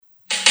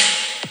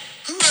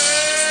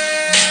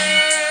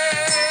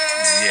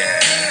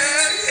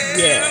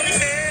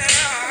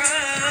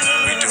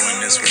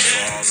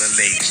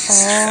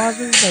All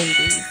the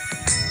ladies.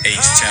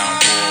 H-Town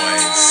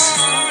boys.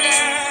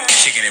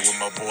 Kicking it with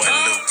my boy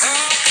Luke.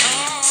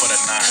 For the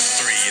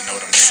 9-3, you know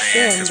what I'm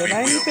saying? Because we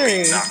will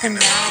be knocking the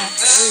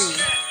boots.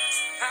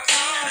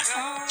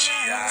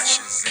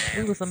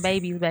 We were some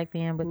babies back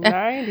then, but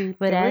 93.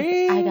 but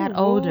as I got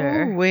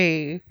older.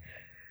 Wait.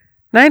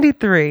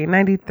 93.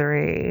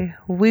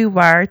 We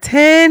were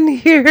 10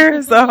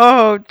 years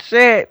old.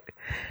 Shit.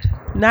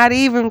 Not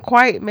even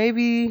quite.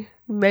 Maybe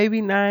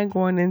 9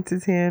 going into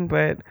 10,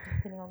 but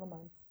Depending on the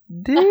month.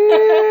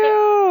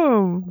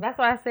 damn. That's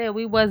why I said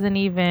we wasn't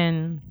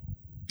even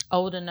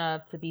old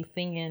enough to be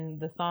singing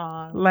the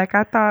song. Like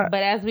I thought.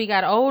 But as we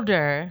got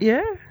older,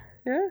 Yeah.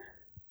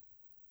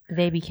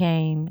 they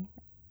became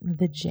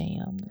the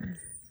jams.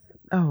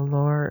 Oh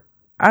Lord.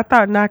 I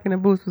thought knocking the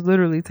boots was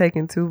literally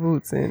taking 2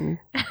 boots and,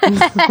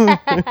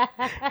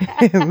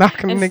 and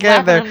knocking them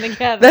together.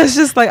 That's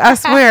just like, I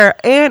swear.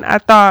 And I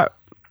thought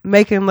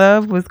making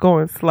love was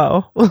going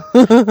slow.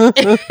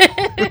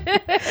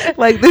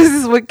 Like, this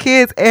is what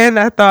kids, and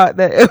I thought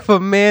that if a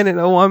man and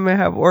a woman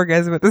have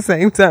orgasm at the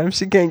same time,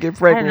 she can't get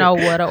pregnant. I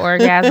didn't know what an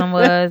orgasm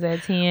was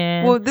at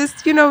 10. Well, this,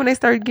 when they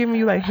started giving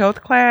you like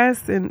health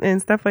class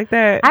and stuff like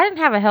that. I didn't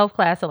have a health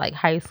class at like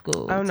high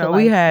school. Oh no,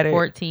 we had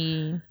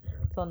 14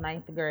 till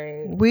 9th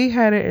grade. We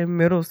had it in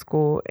middle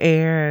school,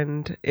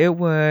 and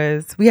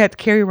we had to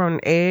carry around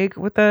an egg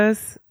with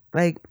us.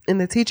 Like, and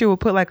the teacher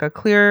would put like a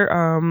clear,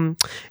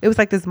 it was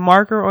like this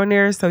marker on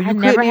there, so you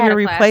couldn't even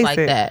replace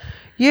it. That.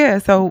 Yeah,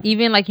 so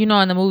even like in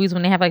the movies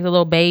when they have like the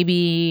little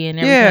baby and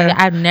everything. Yeah,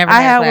 I've never.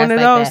 I had one of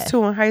those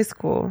too in high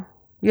school.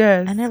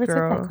 Yes, I never took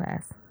that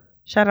class.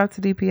 Shout out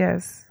to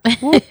DPS.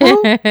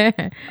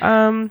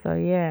 So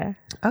yeah.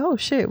 Oh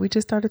shit, we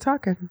just started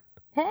talking.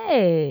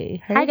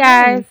 Hey. Hi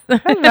guys.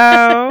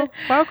 Hello.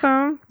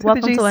 Welcome to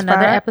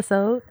another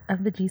episode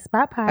of the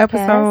Gspot podcast.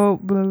 Episode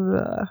blah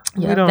blah.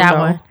 Yeah, we don't that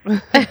know.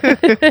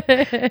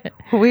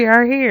 One. We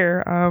are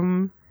here.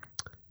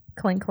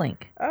 Clink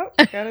clink. Oh,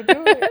 gotta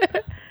do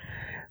it.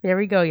 There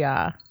we go,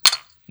 y'all.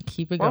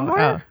 Keep it going.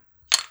 Oh.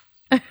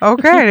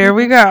 Okay, there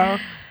we go.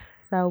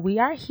 So we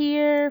are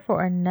here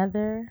for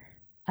another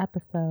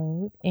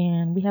episode,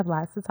 and we have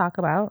lots to talk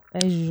about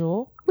as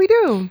usual. We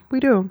do.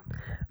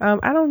 I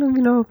don't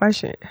even know if I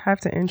should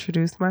have to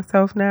introduce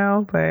myself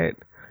now, but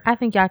I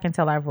think y'all can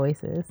tell our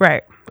voices.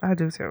 Right, I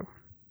do too.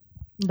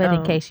 But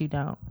in case you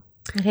don't,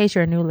 in case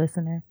you're a new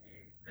listener,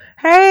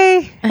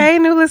 hey,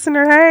 new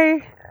listener,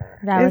 hey.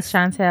 That was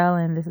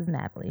Chantel, and this is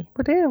Natalie.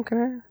 Well, damn,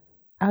 can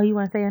I? Oh, you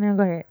want to say your name?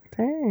 Go ahead.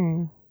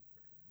 Dang.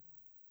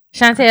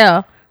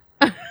 Chantel.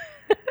 I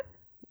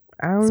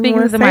don't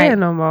want to say it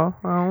no more.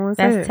 I don't want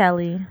to say it. That's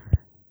Telly.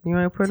 You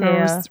want to put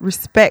no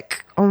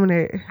respect on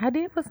it. I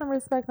did put some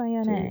respect on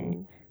your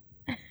name.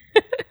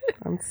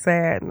 I'm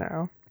sad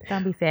now.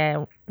 Don't be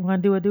sad. You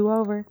want to do a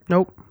do-over?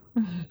 Nope.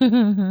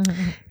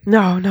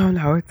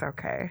 No. It's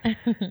okay.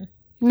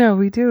 No,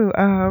 we do.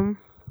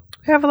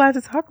 We have a lot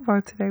to talk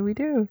about today. We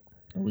do.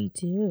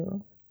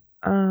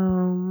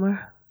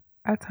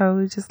 I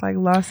totally just like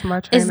lost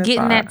my train of thought. It's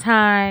getting that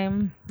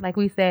time, like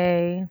we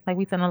said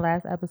in the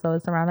last episode,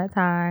 it's around that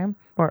time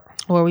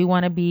where we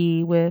want to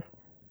be with,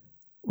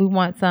 we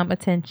want some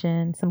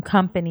attention, some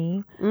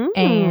company.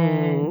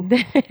 And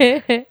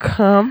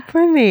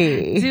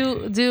company.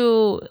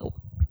 Do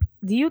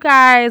you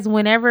guys,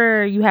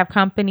 whenever you have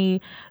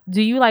company,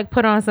 do you like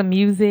put on some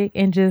music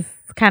and just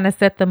kind of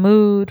set the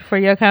mood for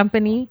your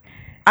company?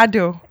 I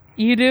do.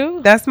 You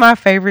do? That's my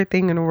favorite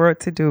thing in the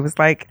world to do. Is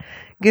like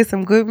get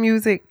some good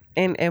music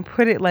and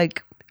put it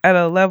like at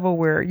a level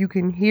where you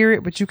can hear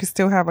it, but you can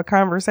still have a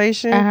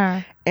conversation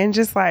and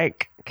just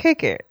like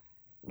kick it.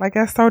 Like,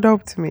 that's so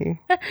dope to me.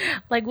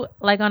 like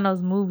on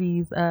those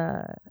movies,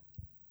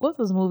 what's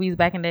those movies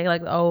back in the day,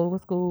 like the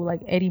old school,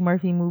 like Eddie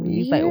Murphy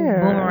movies, like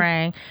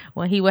Boomerang,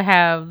 when he would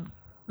have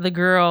the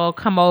girl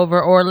come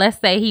over, or let's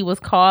say he was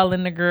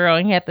calling the girl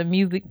and he had the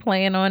music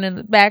playing on in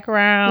the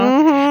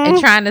background and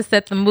trying to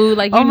set the mood.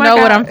 Like, you know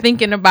what I'm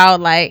thinking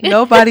about. Like,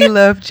 nobody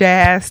loved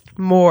jazz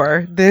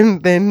more than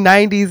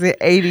 90s and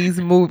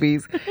 80s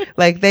movies.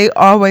 Like,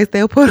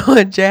 they'll put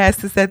on jazz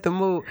to set the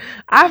mood.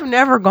 I've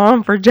never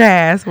gone for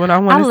jazz when I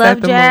want to set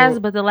the mood. I love jazz,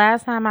 but the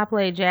last time I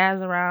played jazz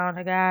around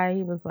a guy,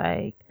 he was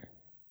like,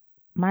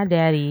 my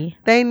daddy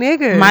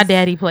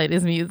played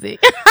this music.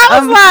 I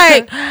was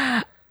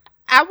like,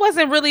 I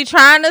wasn't really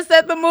trying to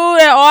set the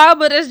mood at all,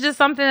 but it's just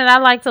something that I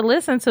like to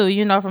listen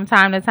to, from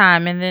time to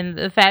time. And then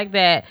the fact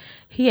that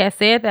he had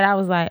said that, I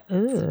was like,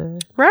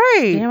 ugh.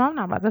 Right. Damn, I'm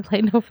not about to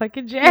play no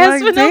fucking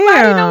jazz for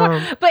nobody no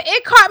more. But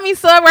it caught me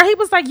so where he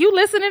was like, you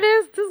listen to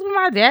this? This is what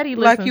my daddy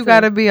listens to. Like, you got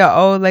to be an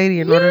old lady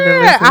in order to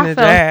listen to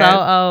jazz. I felt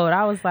so old.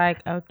 I was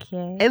like,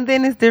 okay. And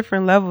then it's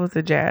different levels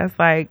of jazz.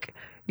 Like,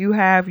 you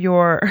have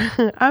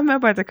I'm not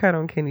about to cut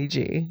on Kenny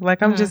G.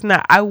 Like, I'm just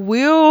not. I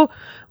will,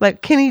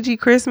 like, Kenny G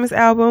Christmas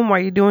album while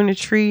you're doing the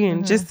tree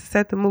and just to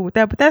set the mood with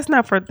that. But that's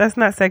not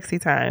sexy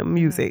time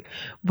music.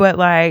 But,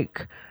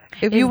 like,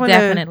 if you want to.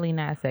 Definitely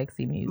not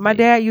sexy music. My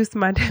dad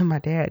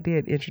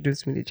did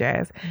introduce me to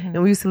jazz.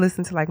 And we used to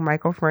listen to, like,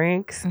 Michael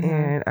Franks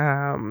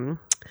and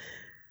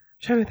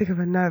trying to think of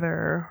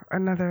another.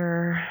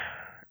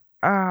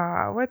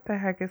 What the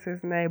heck is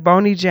his name?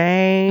 Boney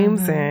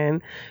James,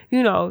 and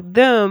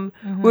them.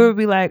 We would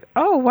be like,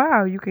 oh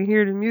wow, you can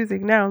hear the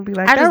music now, and be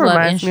like, I that just love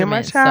reminds me of my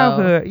instruments.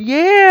 childhood. So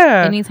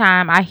yeah.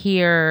 anytime I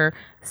hear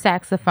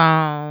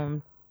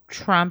saxophone,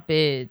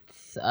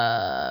 trumpets,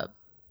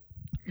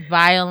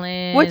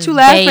 violin, What you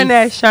laughing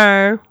bass, at,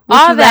 Sherm?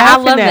 All that,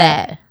 I love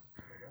that.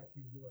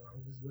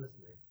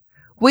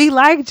 We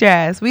like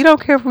jazz. We don't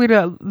care if we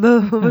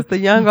what's the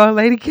young old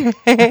lady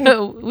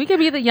gang. We could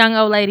be the young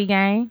old lady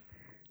gang.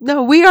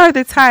 No, we are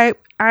the type.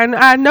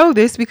 I know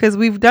this because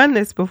we've done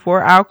this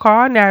before. I'll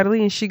call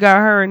Natalie and she got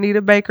her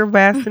Anita Baker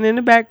blasting in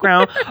the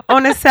background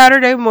on a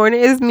Saturday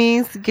morning. It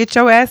means get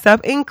your ass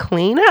up and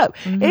clean up.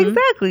 Mm-hmm.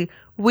 Exactly.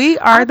 We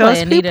are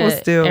those people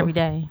still. Every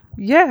day.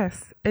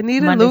 Yes.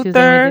 Anita, Monday, Luther.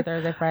 Tuesday, Wednesday,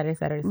 Thursday, Friday,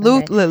 Saturday,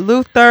 Sunday.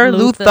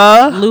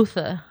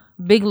 Luther.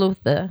 Big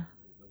Luther.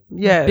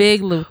 Yes.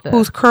 Big Luther.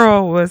 Whose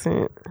curl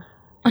wasn't.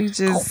 He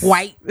just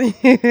quite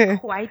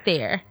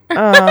there.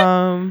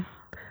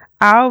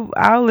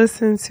 I'll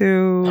listen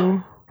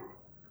to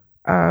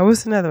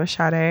what's another one?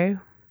 Sade.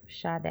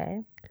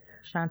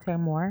 Shantae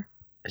Moore.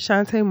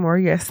 Shantae Moore,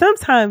 yes.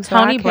 Sometimes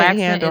Toni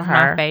Braxton is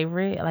my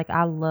favorite. Like,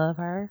 I love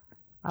her.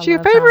 She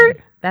your favorite?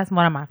 Toni. That's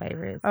one of my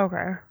favorites.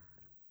 Okay.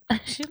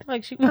 She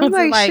wants she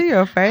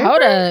your favorite?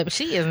 Hold up.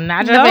 She is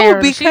not your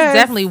favorite. She's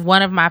definitely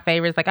one of my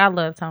favorites. Like, I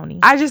love Toni.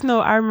 I just know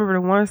I remember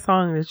the one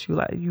song that you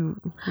like. You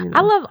know.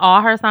 I love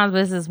all her songs, but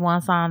this is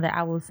one song that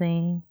I will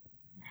sing.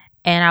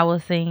 And I will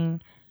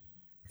sing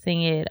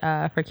it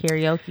for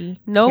karaoke.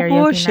 No karaoke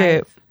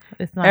bullshit.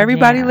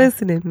 Everybody jam.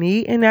 Listening,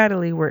 me and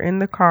Natalie were in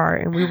the car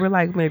and we were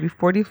like maybe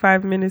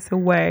 45 minutes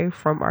away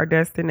from our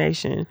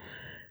destination.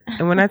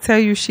 And when I tell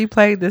you she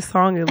played this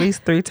song at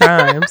least 3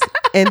 times.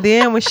 And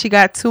then when she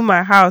got to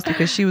my house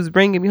because she was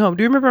bringing me home.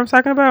 Do you remember what I'm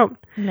talking about?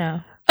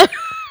 No.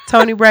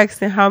 Toni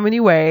Braxton, How Many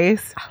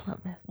Ways? I love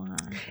that song.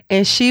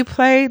 And she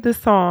played the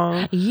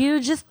song. You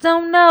just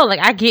don't know. Like,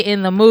 I get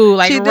in the mood.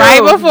 Like,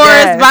 right before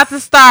it's about to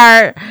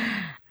start.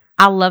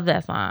 I love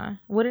that song.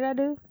 What did I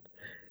do?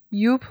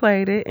 You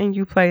played it and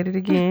you played it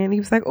again. He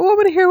was like, oh, I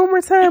want to hear it one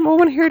more time. I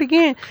want to hear it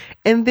again.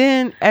 And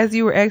then as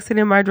you were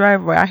exiting my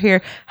driveway, I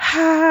hear,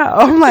 ha.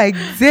 I'm like,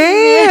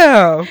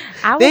 damn.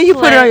 Then you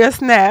put it on your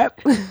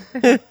Snap.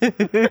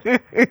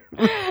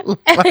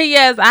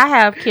 Yes, I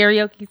have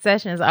karaoke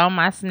sessions on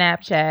my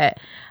Snapchat.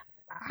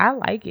 I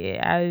like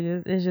it.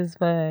 It's just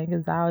fun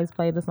because I always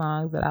play the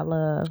songs that I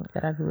love,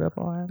 that I grew up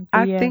on. But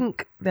I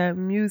think that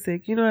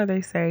music, you know how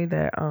they say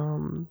that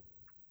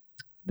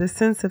the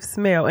sense of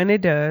smell, and it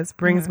does,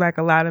 brings back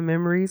a lot of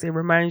memories. It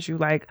reminds you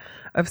like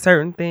of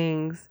certain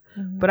things.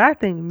 But I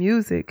think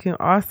music can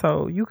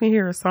also, you can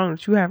hear a song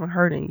that you haven't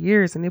heard in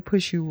years and it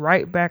puts you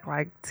right back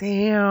like,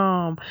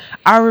 damn,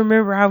 I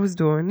remember I was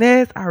doing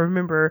this. I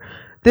remember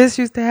this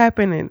used to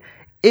happen. And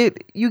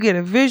you get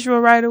a visual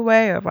right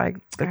away of like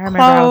the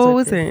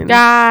clothes and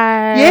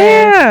guy.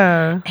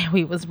 Yeah. And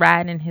we was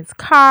riding in his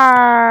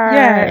car.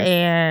 Yeah.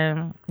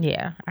 And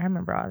yeah, I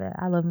remember all that.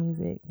 I love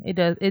music. It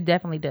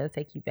definitely does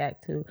take you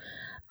back to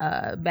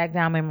back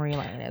down memory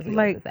lane, as we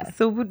like say.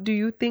 So do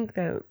you think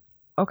that,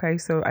 okay,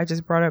 so I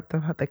just brought up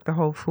the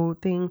whole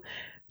food thing.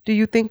 Do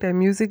you think that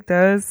music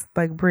does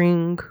like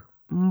bring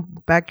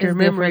back your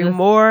memory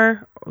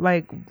more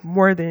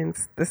than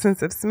the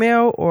sense of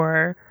smell,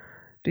 or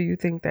do you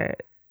think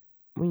that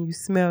when you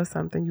smell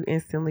something, you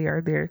instantly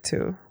are there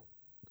too?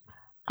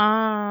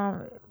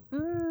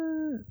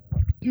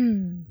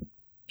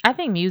 I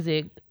think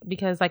music,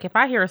 because like if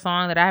I hear a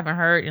song that I haven't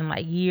heard in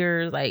like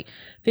years, like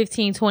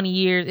 15, 20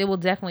 years, it will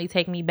definitely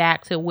take me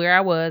back to where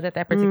I was at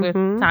that particular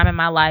time in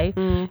my life.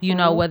 You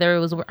know, whether it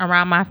was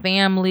around my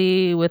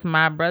family, with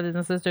my brothers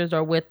and sisters,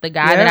 or with the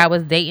guy that I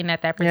was dating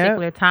at that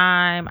particular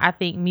time. I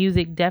think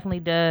music definitely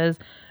does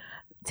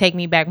take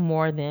me back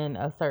more than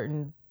a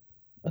certain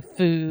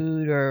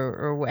food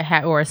or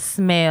a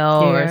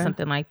smell or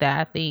something like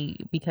that. I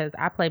think because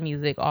I play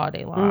music all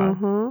day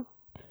long.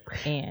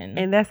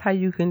 And that's how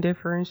you can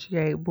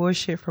differentiate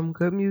bullshit from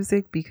good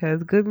music,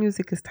 because good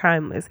music is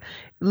timeless.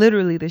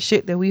 Literally, the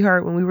shit that we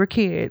heard when we were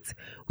kids,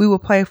 we will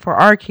play for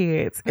our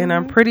kids. And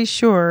I'm pretty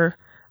sure,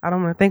 I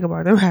don't want to think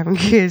about them having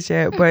kids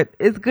yet, but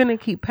it's going to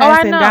keep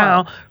passing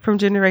down from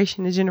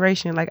generation to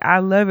generation. Like, I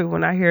love it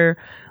when I hear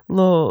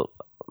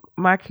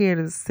my kid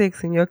is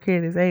 6 and your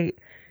kid is 8.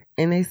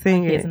 And they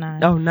sing it.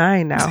 9. Oh,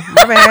 9 now.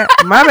 My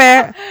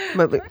bad.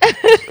 But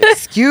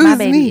excuse me. My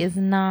baby is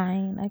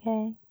 9,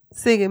 okay?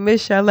 Singing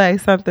Miss Chalet,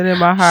 Something in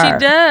My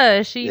Heart.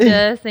 She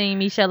does sing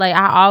Miss Chalet.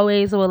 I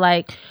always will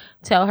like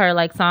tell her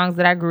like songs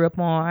that I grew up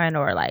on,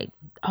 or like,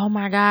 oh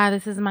my God,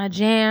 this is my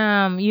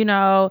jam, you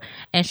know,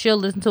 and she'll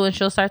listen to it and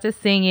she'll start to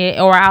sing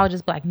it, or I'll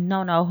just be like,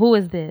 no, who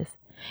is this?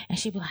 And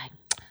she'll be like,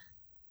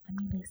 let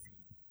me listen.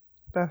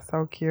 That's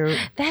so cute.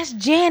 That's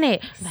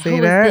Janet. Like, see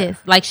who that? Is this?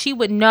 Like, she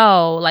would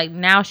know. Like,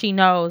 now she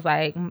knows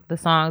like the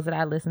songs that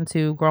I listened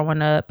to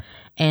growing up,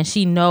 and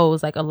she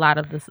knows like a lot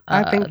of the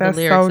I think that's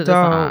the lyrics so to the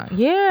dope. song.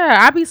 Yeah,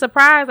 I'd be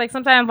surprised. Like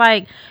sometimes,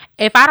 like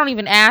if I don't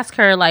even ask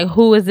her like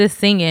who is this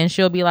singing,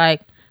 she'll be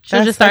like,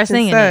 she'll just start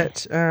singing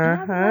such. it.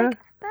 Like,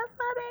 that's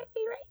my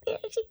baby right there.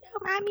 She know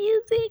my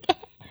music.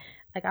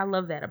 Like, I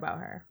love that about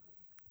her.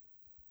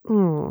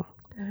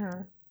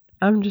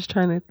 I'm just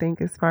trying to think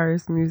as far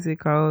as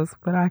music goes,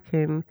 but I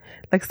can,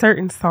 like,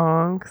 certain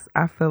songs,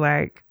 I feel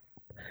like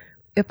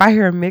if I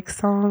hear a mix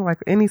song, like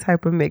any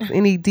type of mix,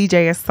 any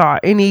DJ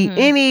Assault, any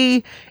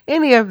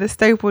of the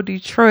staple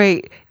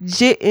Detroit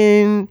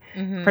jitting,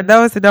 for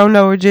those that don't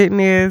know what jitting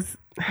is,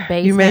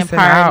 you missing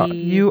out.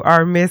 You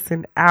are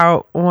missing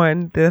out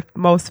on the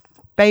most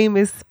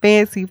famous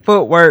fancy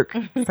footwork.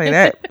 Say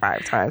that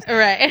 5 times.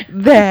 Right.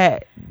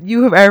 That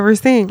you have ever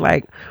seen.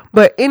 Like,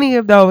 but any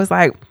of those,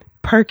 like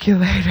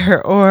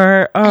Percolator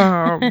or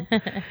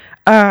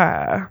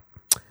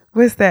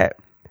what's that?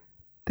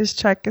 This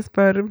track is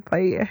for them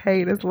play a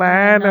haters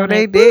line on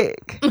they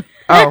dick. We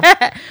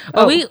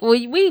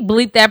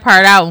bleeped that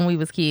part out when we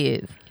was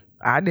kids.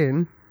 I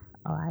didn't.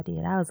 Oh, I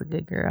did. I was a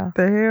good girl.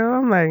 The hell?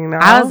 I'm like, no.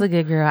 I was a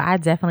good girl. I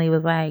definitely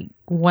was like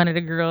one of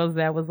the girls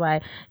that was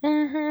like,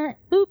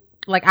 boop.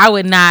 Like, I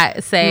would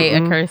not say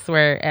a curse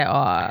word at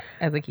all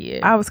as a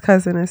kid. I was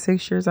cussing at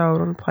 6 years old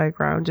on the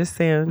playground, just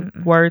saying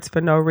words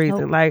for no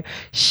reason. Like,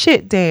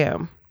 shit,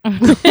 damn.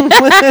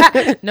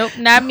 Nope,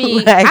 not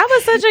me. Like, I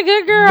was such a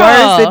good girl.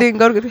 Words that didn't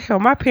go to hell.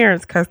 My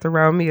parents cussed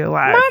around me a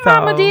lot. My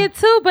mama did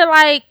too, but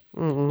like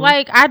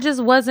I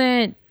just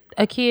wasn't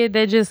a kid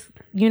that just,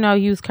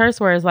 use curse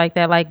words like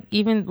that. Like,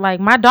 even like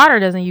my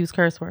daughter doesn't use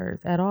curse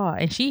words at all,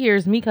 and she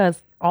hears me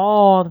cuss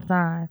all the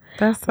time.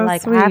 That's so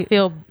like sweet.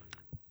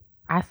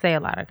 I say a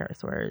lot of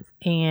curse words,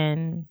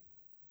 and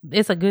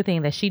it's a good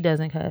thing that she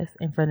doesn't cuss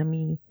in front of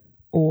me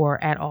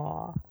or at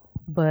all,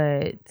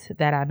 but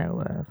that I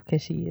know of,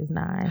 because she is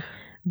 9.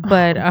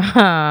 But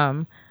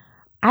I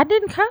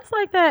didn't cuss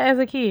like that as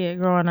a kid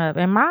growing up,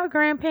 and my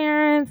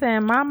grandparents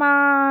and my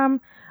mom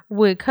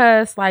would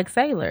cuss like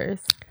sailors.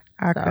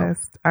 I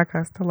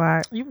cussed a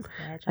lot. You was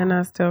bad, and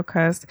I still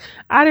cussed.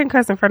 I didn't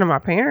cuss in front of my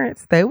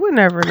parents. They would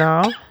never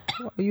know.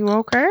 Are you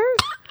okay?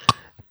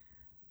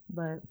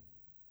 But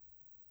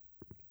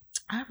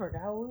I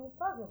forgot what we were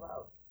talking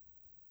about.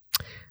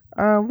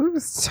 We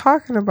was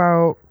talking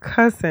about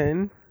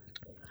cussing.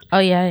 Oh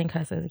yeah, I didn't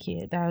cuss as a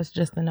kid. That was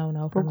just a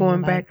no-no for me. We're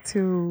going back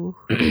to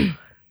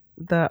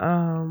the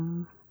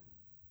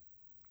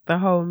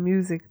whole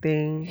music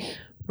thing.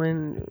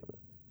 When,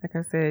 like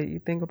I said, you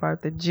think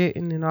about the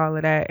jitting and all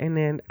of that, and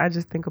then I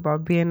just think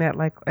about being at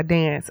like a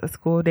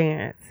school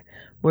dance,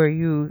 where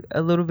you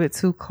a little bit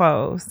too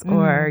close,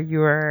 or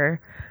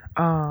you're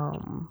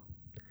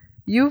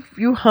you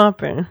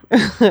humping.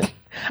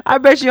 I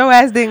bet your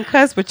ass didn't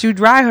cuss, but you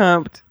dry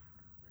humped.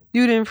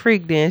 You didn't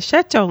freak then.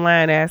 Shut your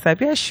lying ass up.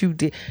 Yes, you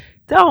did.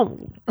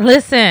 Don't.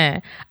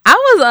 Listen, I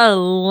was a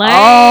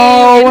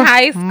lame in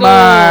high school.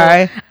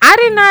 I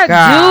did not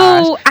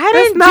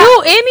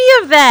do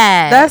any of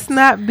that. That's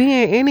not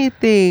being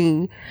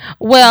anything.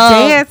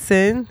 Well,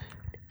 dancing.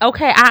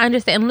 Okay, I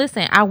understand.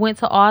 Listen, I went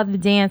to all the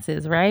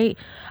dances, right?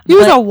 You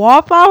was a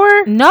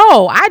wallflower?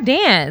 No, I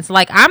dance.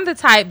 Like, I'm the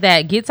type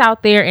that gets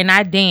out there and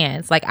I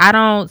dance. Like, I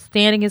don't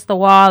stand against the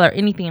wall or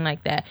anything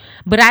like that.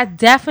 But I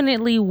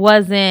definitely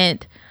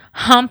wasn't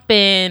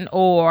humping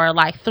or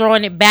like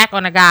throwing it back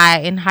on a guy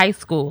in high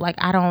school. Like,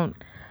 I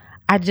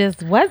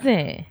just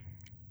wasn't.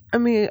 I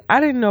mean, I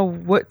didn't know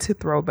what to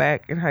throw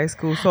back in high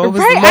school, so it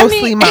was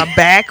mostly my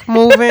back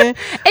moving.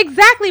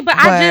 Exactly, but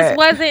I just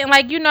wasn't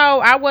like,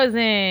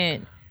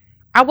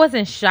 I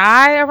wasn't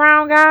shy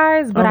around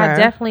guys, but I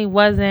definitely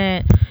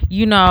wasn't,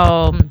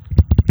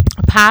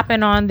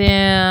 popping on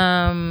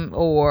them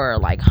or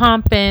like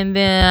humping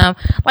them.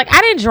 Like,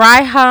 I didn't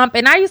dry hump,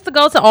 and I used to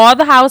go to all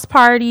the house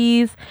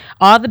parties,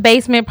 all the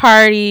basement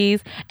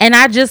parties, and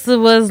I just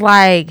was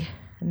like,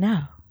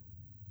 no.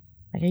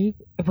 Like, are you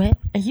what?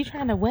 Are you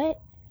trying to what?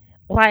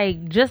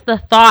 Like, just the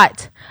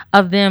thought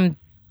of them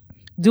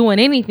doing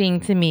anything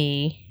to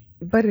me.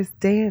 But it's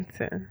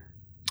dancing.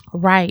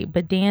 Right,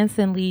 but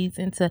dancing leads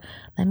into,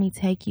 let me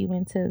take you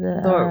into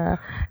the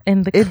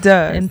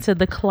into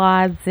the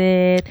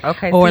closet.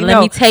 Okay, or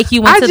let me take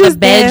you into the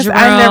bedroom.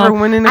 I never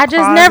went in the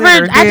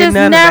closet. I just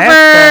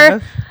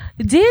never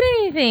did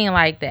anything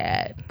like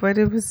that. But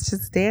it was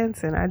just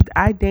dancing.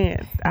 I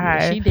danced.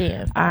 She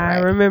danced. I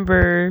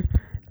remember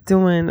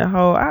doing the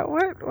whole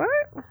what?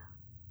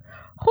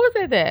 Who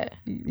said that?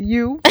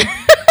 You.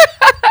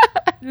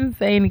 I didn't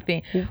say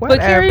anything. Whatever. But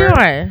carry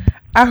on.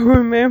 I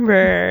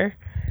remember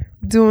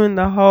doing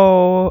the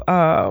whole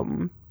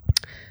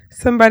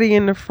somebody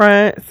in the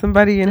front,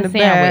 somebody in the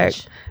back,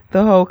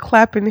 the whole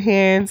clapping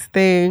hands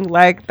thing.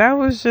 Like, that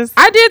was just,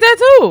 I did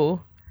that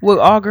too. With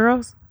all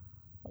girls?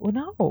 Well,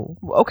 no.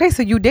 Okay,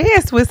 so you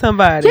danced with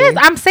somebody. Yes,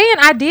 I'm saying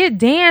I did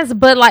dance,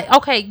 but like,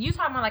 okay, you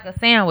talking about like a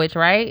sandwich,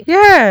 right?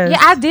 Yes. Yeah,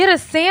 I did a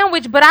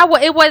sandwich, but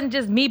it wasn't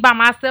just me by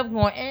myself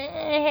going,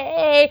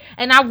 hey,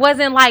 and I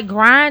wasn't like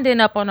grinding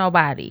up on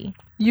nobody.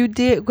 You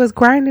did, because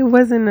grinding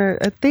wasn't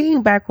a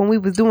thing back when we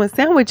was doing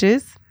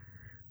sandwiches.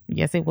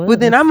 Yes, it was. Well,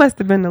 then I must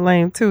have been the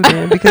lame too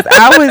then, because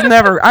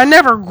I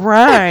never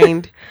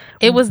grind.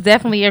 It was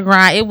definitely a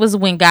grind. It was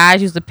when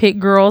guys used to pick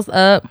girls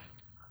up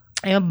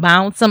and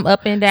bounce them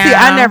up and down. See,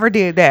 I never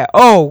did that.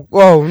 Oh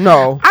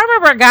no. I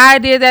remember a guy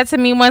did that to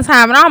me one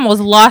time, and I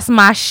almost lost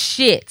my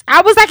shit.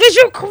 I was like, "Is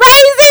you crazy?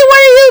 What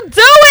are you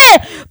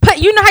doing?" But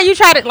you know how you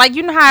try to, like,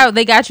 you know how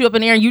they got you up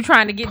in the air and you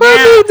trying to get Put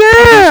me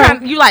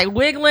down. you like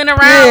wiggling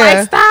around,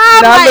 like,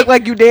 stop. Now like, I look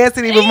like you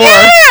dancing even more.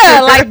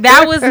 Yeah, like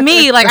that was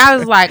me. Like I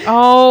was like,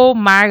 oh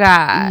my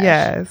gosh.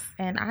 Yes.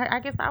 And I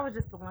guess I was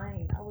just the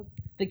lame. I was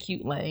the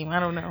cute lame. I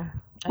don't know.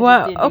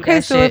 Well,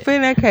 okay, so if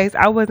in that case,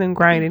 I wasn't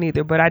grinding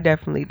either, but I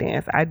definitely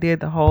danced. I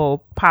did the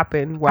whole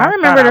popping. I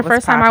remember the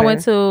first time I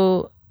went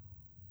to,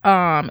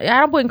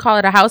 I wouldn't call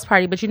it a house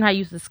party, but you know how you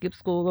used to skip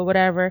school or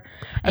whatever.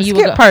 And you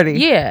would go, party.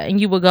 Yeah, and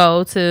you would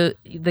go to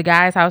the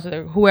guy's house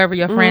or whoever,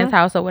 your friend's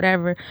house or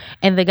whatever,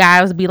 and the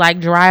guy would be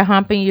like dry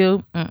humping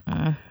you. So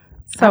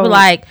I was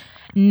like,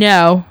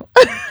 no.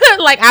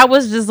 Like I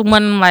was just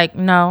one like,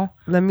 no.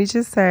 Let me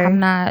just say, you're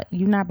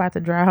not about to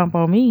dry hump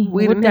on me.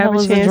 We didn't have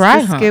a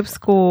chance to skip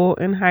school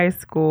in high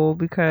school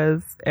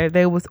because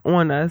they was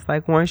on us.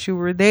 Like once you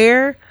were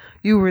there,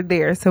 you were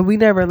there. So we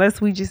never,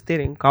 unless we just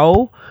didn't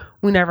go,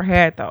 we never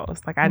had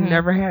those. Like I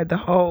never had the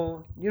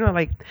whole,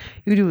 like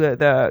you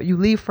do you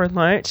leave for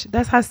lunch.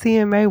 That's how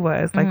CMA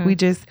was. Like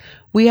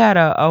we had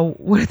a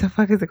what the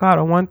fuck is it called?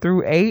 A 1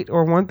 through 8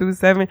 or 1 through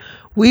 7.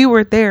 We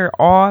were there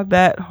all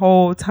that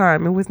whole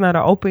time. It was not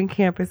an open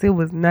campus. It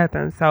was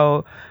nothing.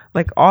 So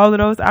like all of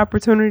those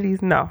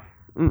opportunities, no,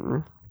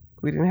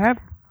 we didn't have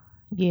them.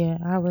 Yeah,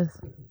 I was.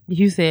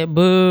 You said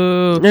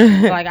boo.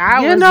 Like I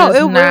was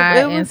just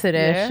not into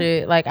that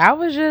shit. Like I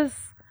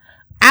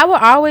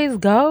would always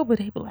go, but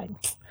they'd be like,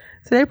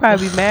 so they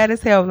probably be mad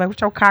as hell. Like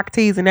with your cock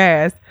teasing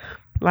ass.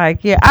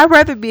 Like, yeah, I'd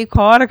rather be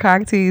called a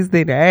cock tease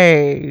than,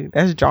 hey,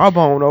 that's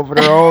jawbone over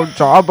there, old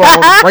jawbone.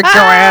 Break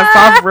your ass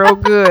off real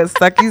good.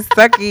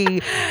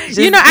 Sucky.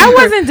 Just, I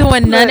wasn't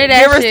doing none of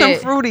that shit. Give her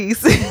some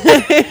fruities.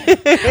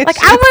 Like,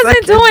 I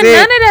wasn't doing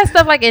none of that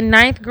stuff. Like, in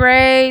 9th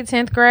grade,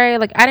 10th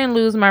grade, like, I didn't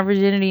lose my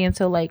virginity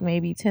until, like,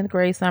 maybe 10th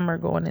grade summer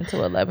going into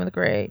 11th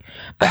grade.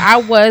 But I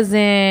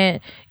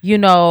wasn't,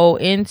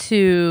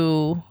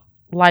 into,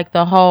 like,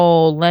 the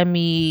whole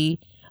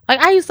like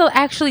I used to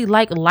actually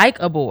like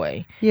a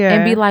boy,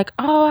 and be like,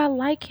 oh, I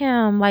like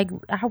him. Like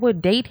I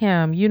would date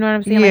him. You know what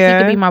I'm saying? Like he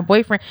could be my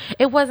boyfriend.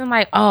 It wasn't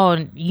like, oh,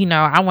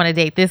 I want to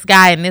date this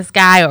guy and this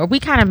guy, or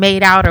we kind of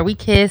made out or we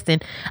kissed,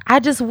 and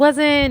I just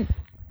wasn't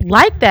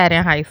like that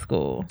in high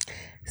school.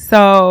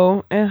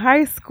 So in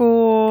high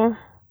school,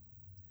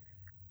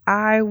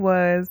 I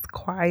was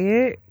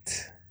quiet,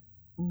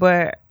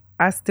 but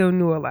I still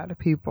knew a lot of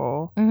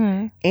people,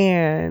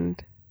 and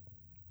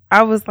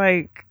I was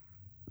like.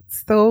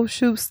 So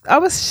I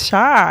was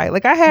shy.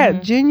 Like I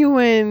had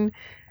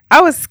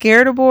I was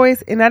scared of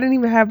boys, and I didn't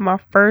even have my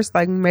first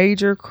like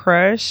major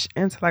crush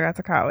until I got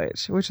to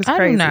college, which is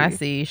crazy. I do not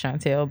see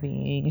Chantel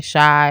being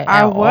shy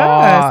at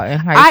all in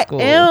high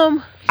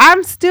school.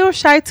 I'm still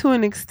shy to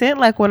an extent.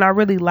 Like when I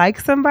really like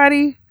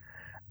somebody,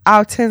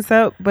 I'll tense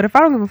up. But if I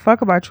don't give a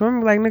fuck about you,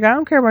 I'm like, nigga, I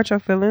don't care about your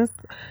feelings.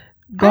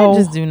 Go I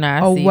just do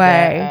not away. See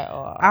that at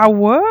all. I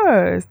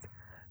was.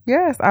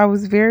 Yes, I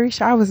was very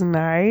shy. I was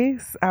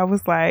nice. I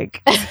was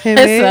like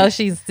timid. So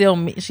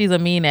she's a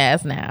mean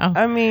ass now.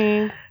 I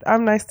mean,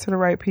 I'm nice to the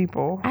right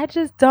people. I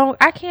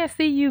can't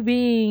see you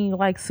being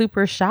like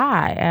super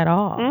shy at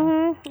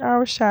all. I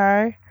was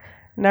shy.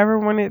 Never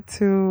wanted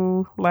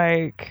to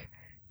like,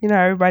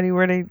 everybody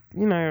where they,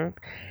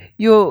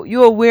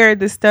 you'll wear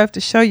the stuff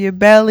to show your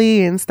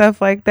belly and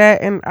stuff like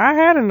that. And I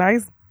had a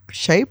nice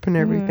shape and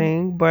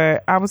everything,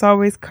 but I was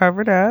always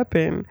covered up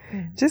and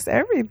just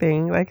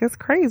everything. Like it's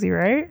crazy,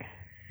 right?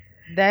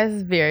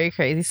 That's very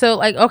crazy. So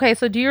like, okay,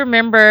 so do you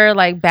remember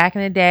like back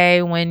in the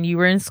day when you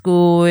were in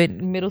school,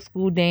 middle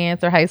school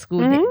dance or high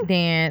school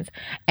dance,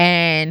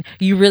 and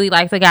you really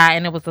liked a guy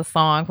and it was a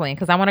song playing?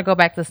 Because I want to go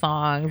back to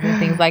songs and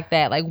things like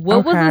that. Like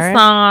what was the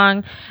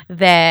song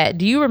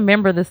do you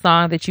remember the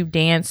song that you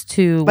danced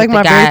to with like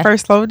my very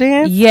first slow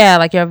dance? Yeah,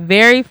 like your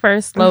very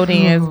first slow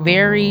dance,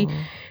 very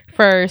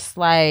first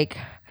like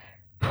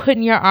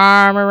putting your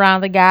arm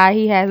around the guy,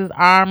 he has his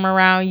arm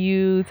around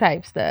you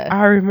type stuff.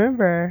 I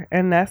remember,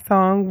 and that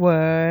song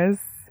was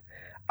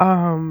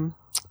oh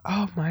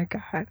my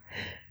god,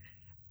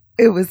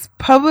 it was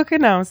Public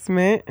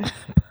Announcement.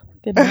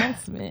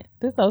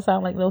 This don't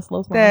sound like no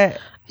slow song. That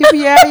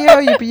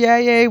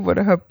yippee-yi-yo,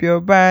 wanna help your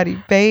body,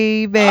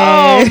 baby.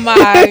 Oh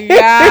my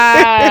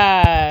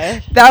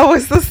god. That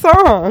was the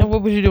song. And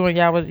what was you doing?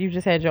 You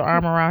just had your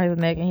arm around his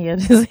neck and he had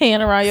his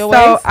hand around your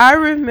waist. So I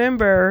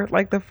remember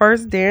like the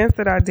first dance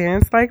that I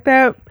danced like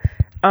that.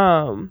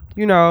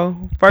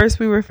 First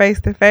we were face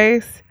to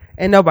face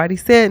and nobody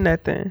said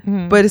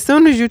nothing. But as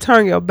soon as you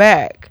turn your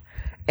back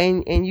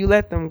and you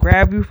let them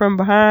grab you from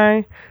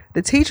behind,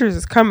 the teachers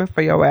is coming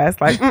for your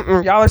ass. Like,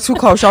 y'all are too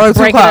close. Y'all are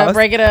too close.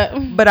 Break it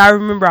up. But I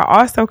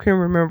also can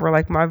remember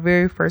like my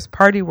very first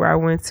party where I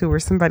went to where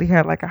somebody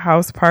had like a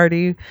house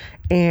party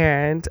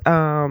and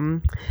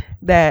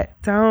that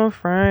don't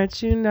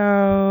front,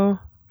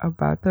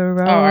 about the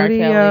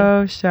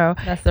rodeo show.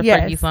 That's the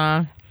freaky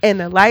song. And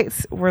the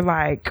lights were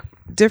like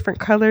different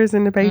colors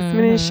in the basement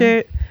and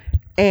shit.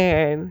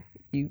 And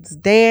You was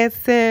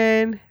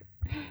dancing,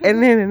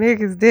 and then the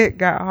nigga's dick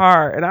got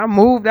hard, and I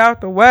moved out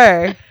the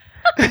way.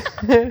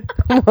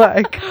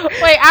 Like,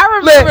 wait, I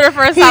remember the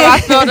first time I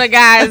felt a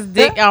guy's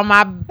dick on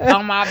my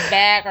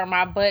back or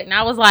my butt, and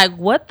I was like,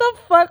 "What the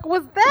fuck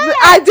was that?"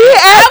 I did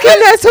ask him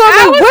that too.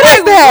 I'm like, "What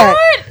is that?"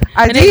 What?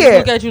 I and did. They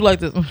look at you like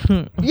this.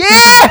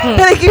 Yeah,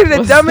 they give you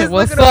the dumbest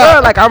look in the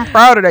world. Like, I'm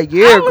proud of that.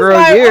 Yeah, girl.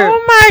 Like, yeah.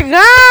 Oh my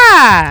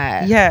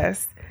god.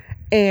 Yes.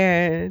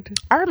 And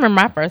I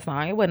remember my first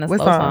song. It wasn't a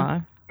slow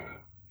song.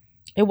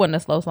 It wasn't a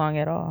slow song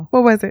at all.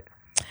 What was it?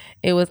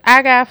 It was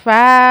I Got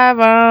 5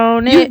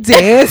 on It. You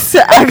danced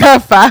I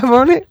Got 5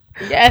 on It?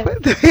 Yes.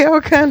 What the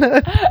hell kind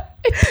of...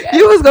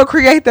 You was going to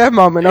create that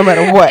moment no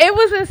matter what. It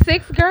was in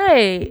 6th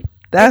grade.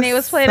 That's and they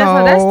was playing that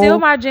song. That's still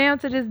my jam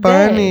to this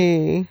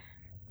funny.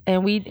 day.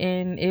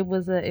 And it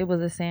was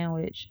a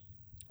sandwich.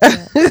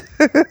 Yeah.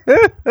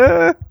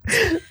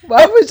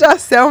 Why was y'all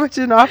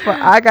sandwiching off of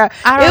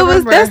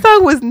that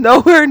song was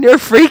nowhere near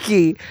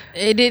freaky.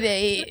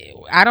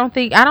 I don't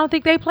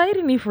think they played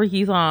any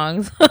freaky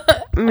songs.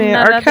 Man,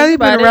 R. Kelly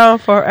been around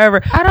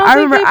forever. I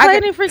don't think they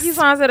played any freaky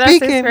songs at our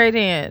 6th grade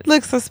dance.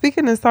 Look, so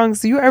speaking of songs,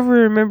 do you ever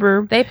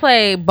remember they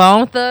played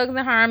Bone Thugs and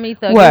Harmony,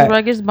 Thuggish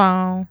Ruggish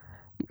Bone.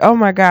 Oh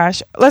my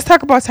gosh. Let's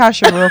talk about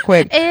Tasha real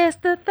quick. It's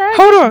the third.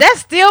 Hold on. That's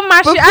still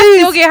my shit. I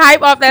still get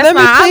hype off that song.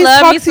 I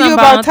love me some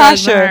Bone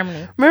Thugs and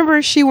Harmony.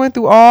 Remember, she went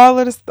through all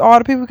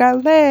the people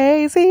got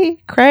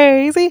lazy,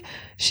 crazy.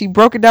 She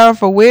broke it down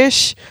for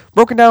Wish,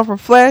 broke it down for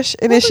Flesh,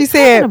 and then she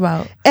said,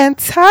 and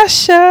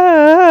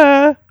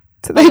Tasha.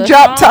 So they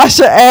dropped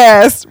Tasha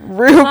ass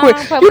real quick.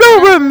 You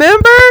don't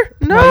remember?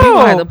 No. You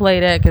gonna have to play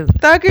that because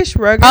Thuggish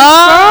Ruggish.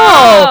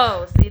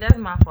 Oh, see, that's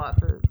my fault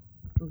for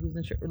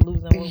losing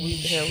what we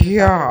the hell.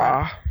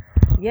 Yeah.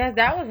 Yes,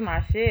 that was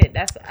my shit.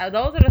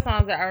 Those are the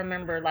songs that I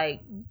remember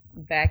like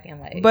back in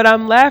like. But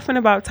I'm laughing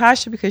about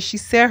Tasha because she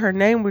said her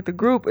name with the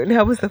group, and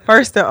that was the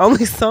first and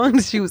only song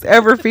that she was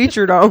ever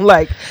featured on.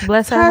 Like,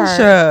 bless her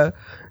Tasha. Heart.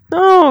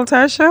 No,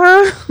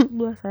 Tasha.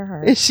 Bless her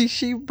heart. And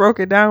she broke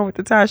it down with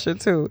the Tasha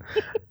too.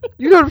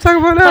 You know what I'm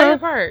talking about now? Play a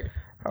part.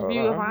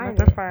 You have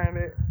to find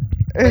it.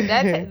 But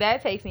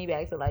that takes me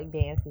back to like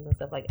dances and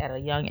stuff like at a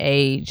young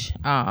age.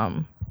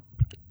 Bone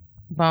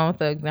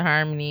Thugs and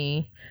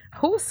Harmony.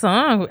 Whose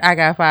song I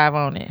Got 5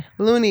 on It?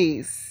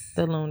 Loonies.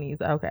 The Loonies.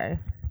 Okay.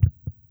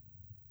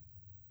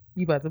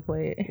 You about to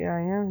play it? Yeah, I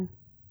am.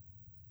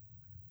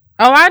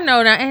 Oh, I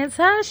know now. And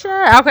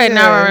Tasha. Okay, yes.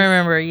 Now I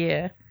remember.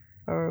 Yeah.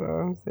 Hold on,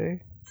 let me see.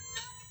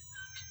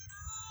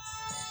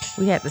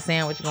 We had the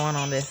sandwich going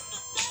on this.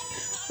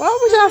 Why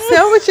was y'all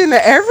sandwiching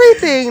to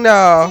everything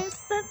though?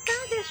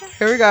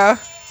 Here we go.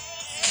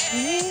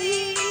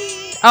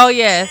 Oh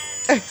yes.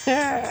 Look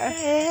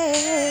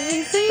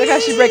how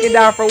she break it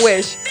down for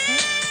Wish.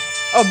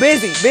 Oh,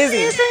 busy. It's in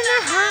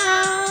the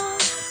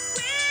house.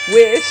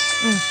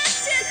 Wish.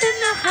 It's in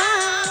the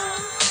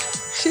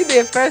house. She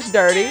did Flesh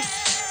dirty.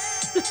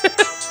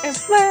 And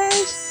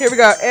Flesh. Here we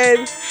go.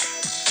 And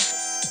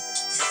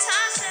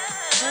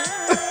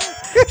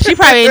she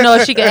probably didn't know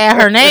if she could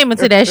add her name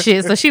into that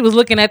shit, so she was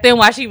looking at them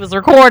while she was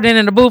recording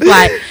in the booth,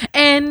 like,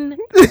 and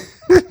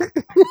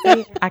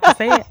I can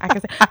say it.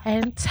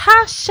 And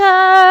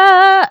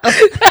Tasha,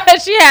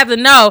 she had to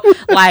know.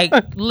 Like,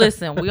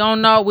 listen, we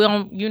don't know.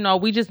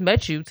 We just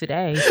met you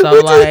today,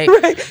 so like,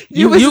 right.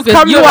 you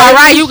all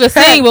right. You can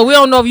sing, but we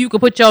don't know if you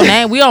could put your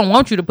name. We don't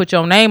want you to put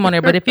your name on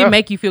there, but if it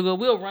make you feel good,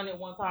 we'll run it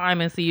one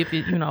time and see if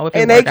it, if it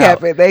and they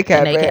kept it. They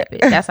kept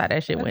it. That's how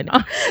that shit went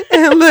on.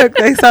 And look,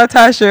 they saw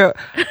Tasha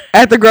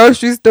at the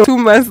grocery store 2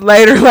 months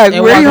later. Like,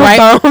 where your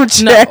phone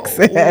checks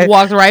at?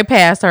 Walked right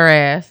past her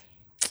ass.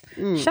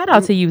 Shout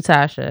out to you,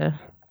 Tasha.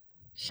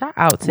 Shout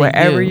out to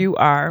wherever you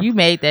are. You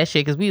made that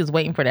shit because we was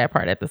waiting for that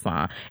part at the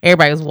song.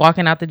 Everybody was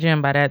walking out the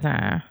gym by that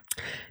time.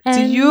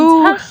 Do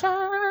you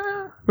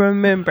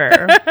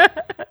remember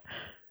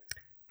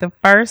the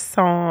first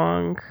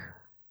song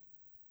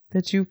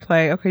that you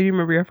played? Okay, you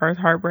remember your first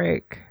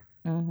heartbreak?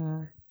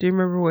 Mm-hmm. Do you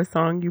remember what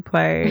song you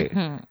played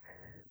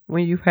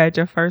when you had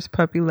your first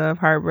puppy love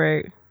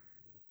heartbreak?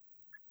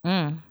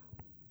 I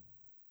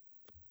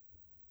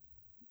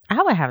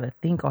would have to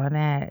think on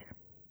that.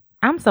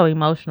 I'm so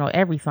emotional.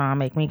 Every song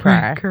make me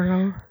cry.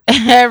 Girl.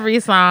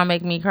 Every song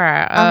make me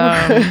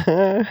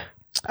cry.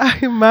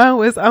 Mine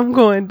was I'm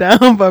Going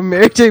Down by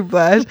Mary J.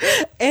 Blige.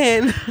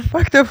 And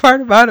fuck the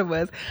part about it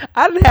was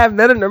I didn't have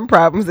none of them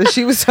problems that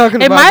she was talking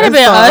about. It might have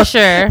been song.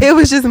 Usher. It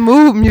was just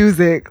mood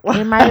music.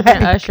 It might have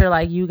been Usher,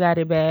 like You Got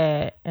It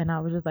Bad. And I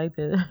was just like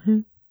this.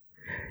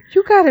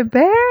 You got it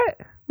bad?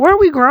 Weren't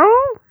we grown?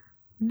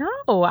 No,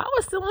 I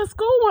was still in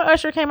school when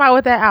Usher came out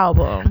with that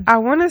album. I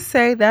want to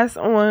say that's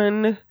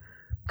on,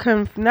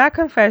 not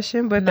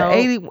Confession, but the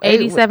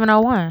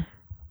 8701.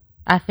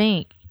 I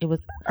think it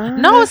was.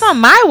 No, it's on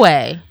My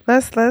Way.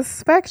 Let's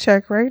fact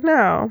check right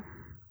now.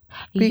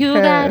 You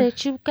got it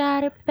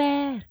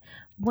bad.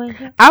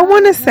 I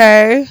want to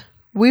say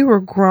we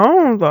were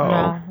grown though.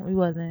 No, we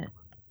wasn't.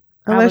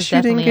 Unless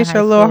you didn't get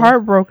your little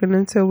heart broken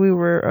until we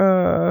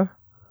were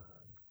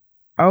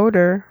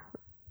older.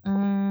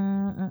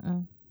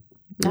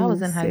 I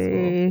was in high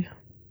school.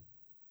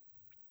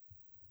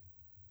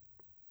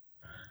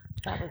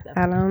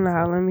 I don't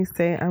know. Let me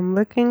see. I'm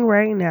looking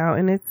right now,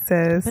 and it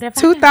says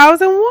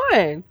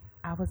 2001.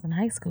 I was in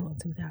high school in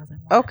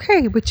 2001.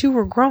 Okay, but you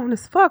were grown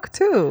as fuck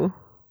too.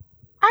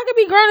 I could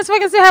be grown as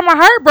fuck and still have my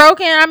heart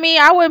broken. I mean,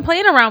 I wasn't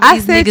playing around with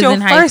these niggas in high school. I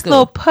said your first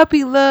little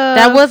puppy love.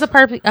 That was a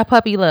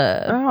puppy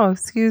love. Oh,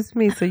 excuse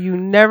me. So you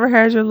never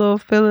had your little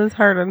feelings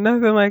hurt or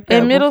nothing like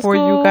that in middle before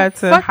school? You got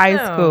to high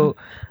school?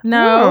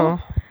 No.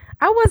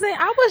 I wasn't.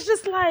 I was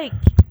just like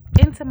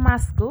into my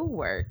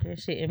schoolwork and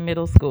shit in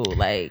middle school.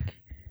 Like,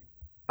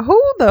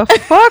 who the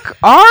fuck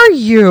are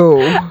you?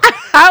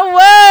 I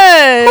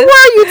was. Who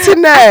are you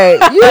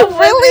tonight? You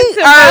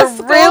really are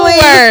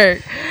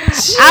really.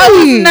 Jeez. I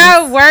was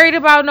not worried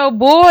about no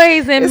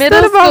boys in middle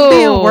school. It's not about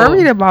being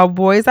worried about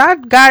boys. I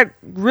got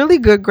really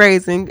good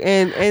grades and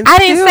I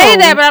didn't say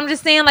that, but I'm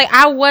just saying like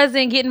I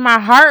wasn't getting my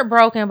heart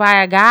broken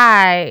by a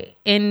guy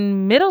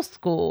in middle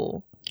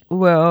school.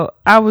 Well,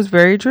 I was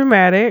very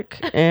dramatic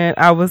and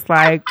I was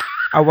like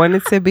I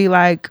wanted to be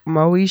like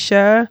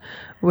Moesha,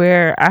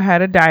 where I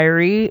had a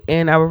diary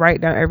and I would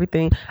write down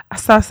everything. I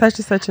saw such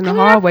and such in the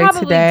hallway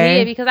today.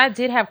 Did because I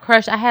did have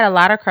crush. I had a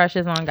lot of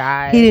crushes on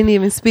guys. He didn't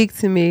even speak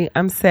to me.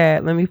 I'm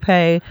sad. Let me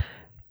pay.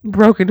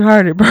 Broken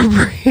hearted by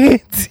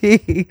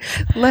Brandy.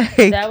 Like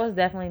that was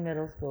definitely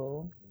middle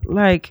school.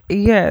 Like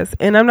yes,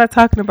 and I'm not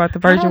talking about the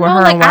version with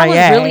her like, and I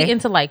was really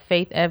into like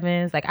Faith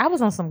Evans. Like I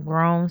was on some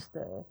grown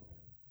stuff.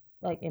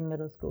 Like in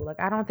middle school. Like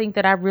I don't think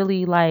that I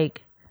really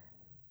like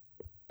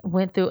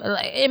went through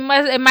like it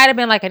might have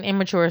been like an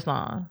immature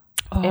song.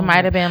 Oh, it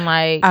might have been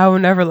like I Will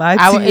Never Lie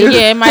to You.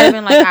 Yeah, it might have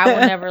been like I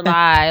Will Never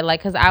Lie, like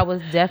because I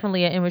was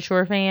definitely an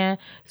immature fan,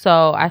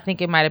 so I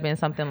think it might have been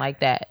something like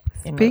that.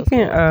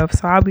 Speaking of,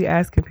 so I'll be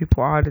asking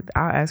people I'll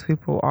ask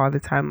people all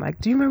the time, like,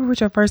 do you remember what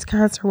your first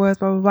concert was?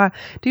 Blah blah blah.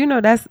 Do you know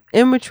that's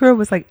Immature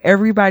was like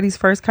everybody's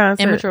first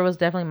concert? Immature was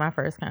definitely my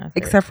first concert,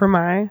 except for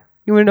mine.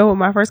 You want to know what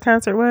my first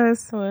concert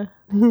was? What?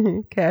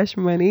 Cash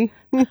Money.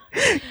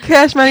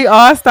 Cash Money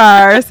All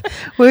Stars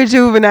with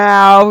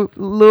Juvenile,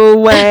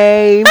 Lil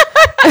Wayne.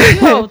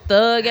 You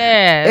thug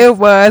ass. It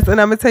was,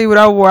 and I'm gonna tell you what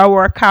I wore. I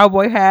wore a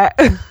cowboy hat.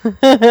 Let me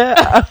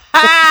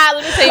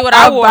tell you what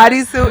I wore. A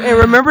bodysuit, and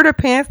remember the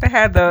pants that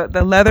had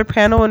the leather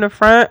panel in the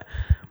front?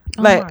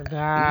 Like, oh my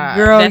god,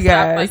 girl, that's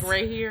yes, like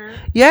right here.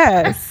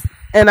 Yes.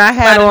 And I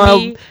had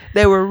on,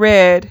 they were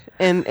red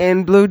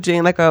and blue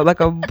jean, like a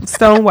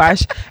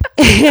stonewash.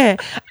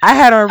 And I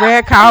had on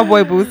red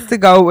cowboy boots to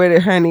go with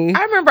it, honey.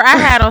 I remember I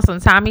had on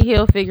some Tommy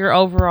Hilfiger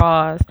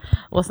overalls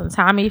with some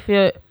Tommy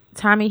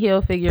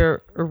Hilfiger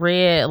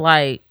red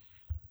like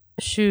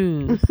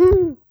shoes,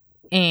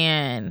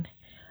 and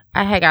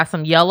I had got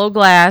some yellow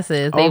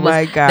glasses.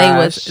 My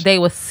gosh, they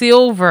was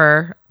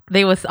silver.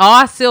 They was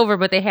all silver,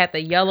 but they had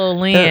the yellow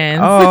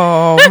lens.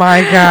 Oh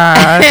my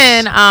gosh!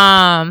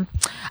 And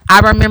I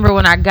remember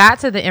when I got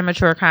to the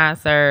Immature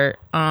concert,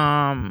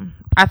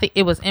 I think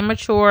it was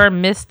Immature,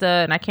 Mista,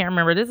 and I can't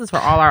remember. This is for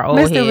all our old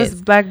Mista heads.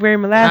 was Blackberry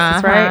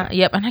Molasses, right?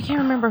 Yep, and I can't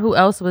remember who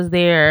else was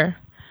there.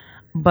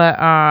 But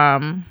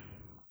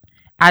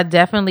I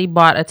definitely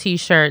bought a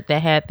T-shirt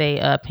that had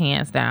their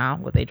pants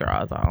down with their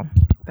drawers on.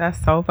 That's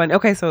so funny.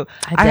 Okay, so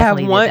I have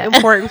one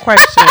important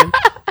question.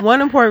 One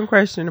important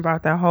question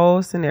about that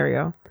whole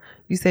scenario.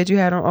 You said you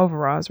had on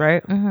overalls,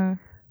 right? Mm-hmm.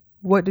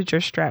 What did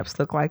your straps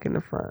look like in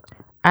the front?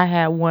 I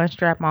had one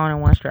strap on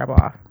and one strap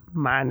off.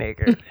 My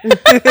nigga.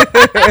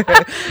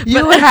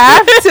 You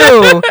have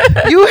to.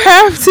 You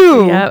have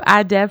to. Yep,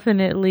 I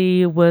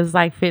definitely was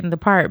like fitting the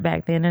part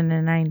back then in the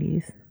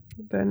 90s.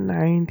 The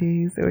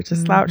 90s. It was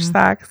just slouch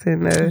socks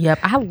and the... Yep,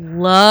 I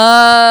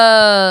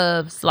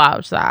love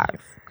slouch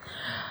socks.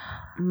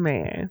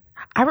 Man.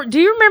 Do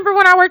you remember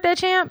when I worked at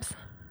Champs?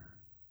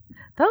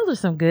 Those are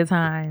some good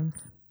times.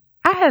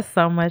 I had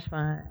so much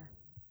fun.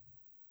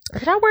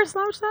 Did I wear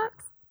slouch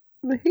socks?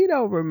 He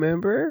don't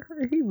remember.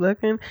 He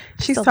looking.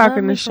 She's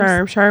talking to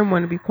Sherm. Sherm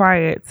want to be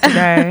quiet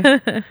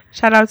today.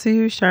 Shout out to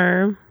you,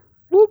 Sherm.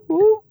 Whoop,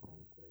 whoop.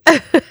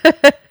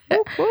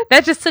 Whoop, whoop.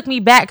 That just took me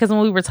back because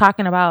when we were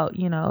talking about,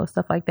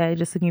 stuff like that, it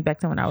just took me back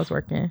to when I was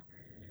working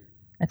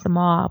at the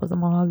mall. I was a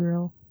mall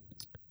girl.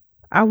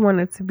 I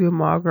wanted to be a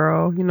mall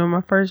girl.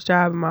 My first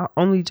job and my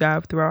only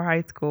job throughout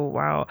high school.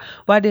 Wow.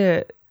 Well, I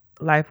did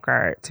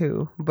lifeguard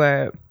too,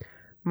 but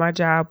my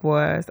job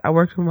was I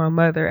worked with my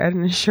mother at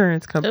an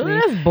insurance company. Ooh,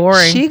 that's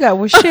boring. She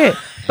got shit,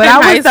 but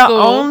I was the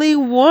only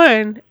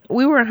one.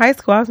 We were in high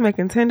school. I was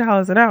making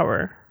 $10 an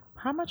hour.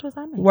 How much was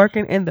I making?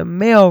 Working in the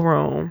mail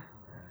room.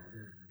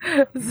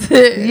 Yeah,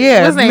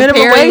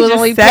 minimum wage was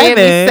only paying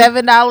me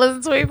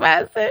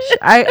 $7.25.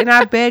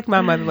 I begged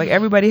my mother, like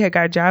everybody had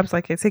got jobs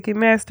like at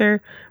Ticketmaster.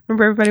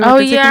 Remember everybody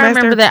went to Ticketmaster? I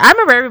remember that. I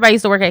remember everybody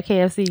used to work at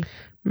KFC.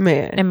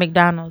 Man. And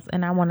McDonald's,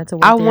 and I wanted to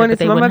work there, but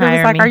they my wouldn't mother hire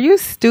was like, me. "Are you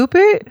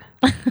stupid?"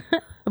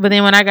 But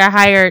then when I got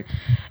hired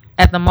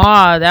at the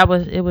mall,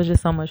 it was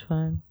just so much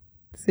fun.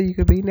 So you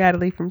could be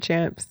Natalie from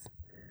Champs,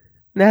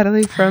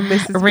 Natalie from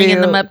Mrs. Ringing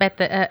Field. them up at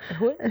the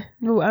what?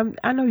 No,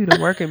 I know you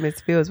don't work at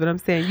Miss Fields, but I'm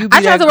saying you. Be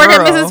I tried to work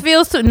at Mrs.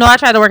 Fields too. No, I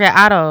tried to work at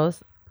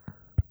Otto's.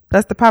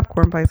 That's the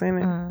popcorn place, ain't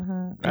it?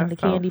 And the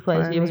candy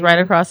place. It was right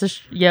across the.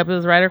 Yep, it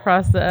was right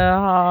across the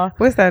hall.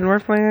 What's that,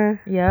 Northland?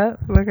 Yep.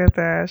 Look at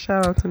that!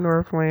 Shout out to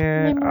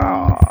Northland.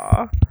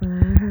 Oh.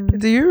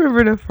 Do you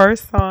remember the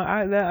first song?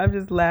 I'm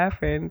just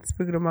laughing.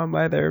 Speaking of my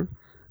mother,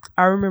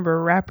 I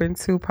remember rapping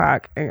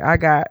Tupac, and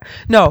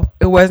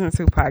it wasn't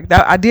Tupac.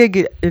 I did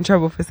get in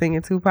trouble for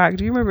singing Tupac.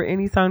 Do you remember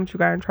any song that you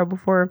got in trouble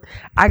for?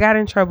 I got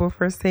in trouble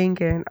for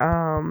singing.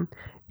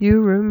 You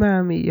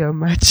remind me of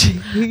my G.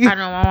 I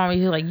know my mama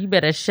used to like, you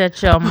better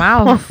shut your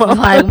mouth.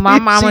 Like my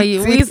mama, we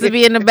used to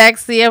be in the back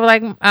seat. I'm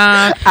like,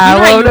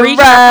 I want to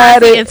ride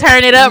it and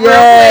turn it up real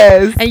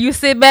quick, and you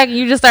sit back and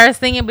you just start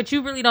singing, but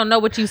you really don't know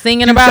what you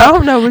singing about.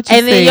 Don't know what you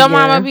and then your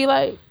mama be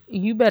like,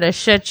 you better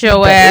shut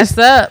your ass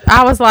up.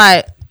 I was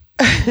like,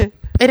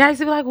 and I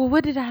used to be like, well,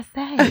 what did I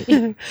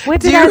say?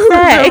 What did I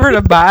say?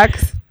 Remember the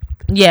box?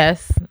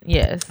 Yes.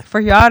 For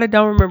y'all that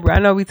don't remember, I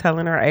know we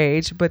telling our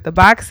age, but the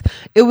box,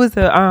 it was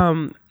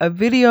a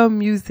video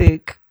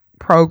music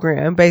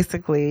program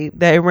basically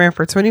that ran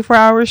for 24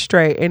 hours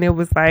straight, and it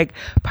was like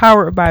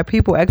powered by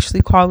people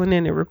actually calling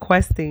in and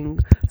requesting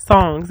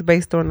songs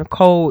based on the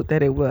code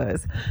that it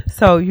was.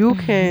 So you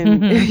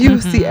can you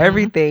see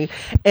everything.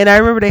 And I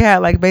remember they had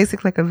like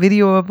basically like a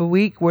video of a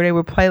week where they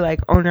would play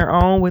like on their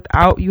own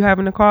without you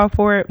having to call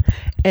for it.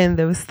 And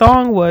the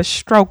song was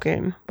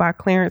Stroking by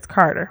Clarence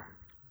Carter.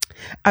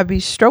 I be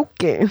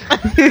stroking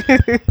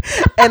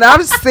and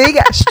I'm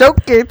singing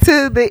stroking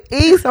to the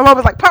east. My mom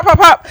was like, pop, pop,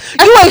 pop,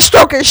 you ain't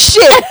stroking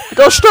shit,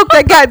 go stroke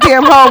that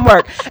goddamn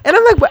homework. And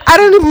I'm like, but I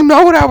didn't even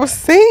know what I was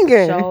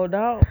singing. So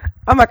don't.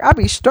 I'm like, I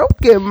be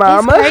stroking,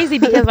 mama. It's crazy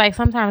because like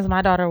sometimes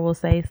my daughter will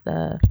say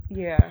stuff,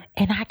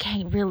 and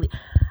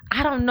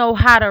I don't know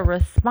how to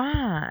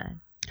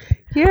respond.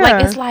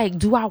 Like it's like,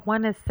 do I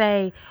want to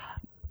say,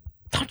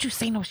 don't you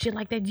say no shit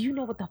like that? Do you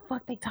know what the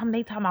fuck they talking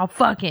about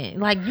fucking?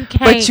 Like you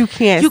can't. But you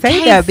can't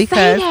say that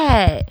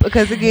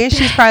because again,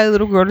 she's probably a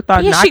little girl that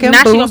thought knocking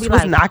boots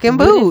was knocking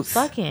boots.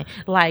 Fucking,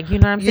 like, you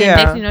know what I'm saying?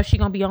 Next you know, she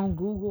gonna be on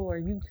Google or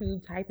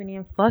YouTube typing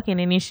in fucking,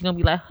 and then she gonna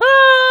be like,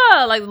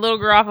 huh, like the little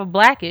girl off of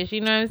Blackish.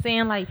 You know what I'm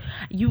saying? Like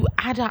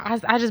I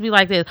just be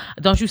like this.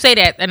 Don't you say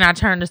that? And I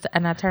turn this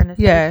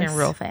station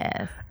real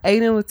fast.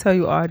 Aiden will tell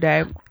you all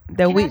day.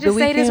 Can I just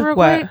say this real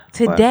quick?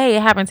 Today,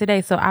 it happened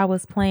today. So I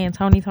was playing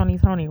Tony,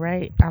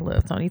 right? I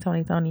love Tony.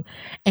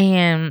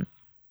 And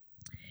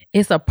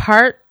it's a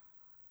part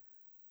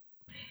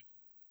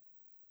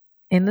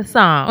in the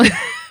song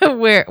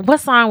where, what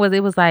song was it? It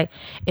was like,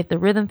 if the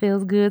rhythm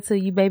feels good to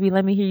you, baby,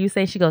 let me hear you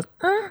say. She goes,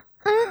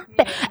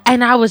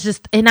 and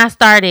I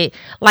started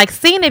like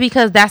singing it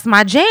because that's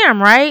my jam,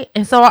 right?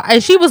 And so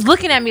and she was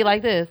looking at me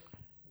like this.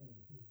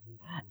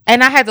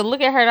 And I had to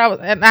look at her,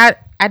 and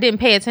I didn't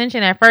pay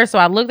attention at first, so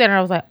I looked at her and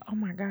I was like, oh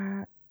my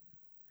God,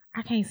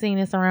 I can't sing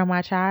this around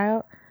my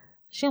child.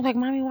 She was like,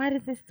 Mommy, why do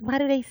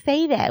they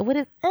say that? What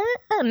is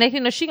next you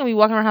know, she gonna be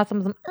walking around house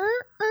some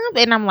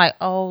and I'm like,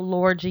 oh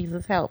Lord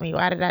Jesus, help me.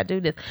 Why did I do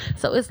this?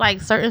 So it's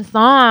like certain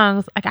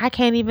songs like I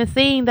can't even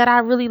sing that I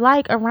really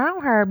like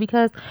around her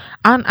because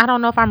I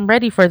don't know if I'm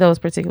ready for those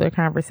particular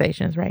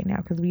conversations right now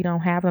because we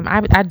don't have them.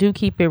 I do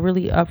keep it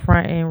really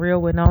upfront and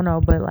real with No,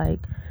 but like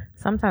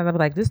sometimes I'm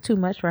like, this is too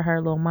much for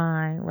her little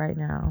mind right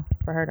now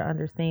for her to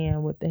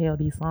understand what the hell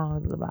these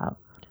songs is about.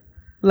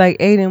 Like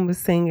Aiden was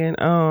singing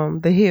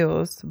The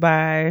Hills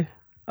by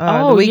The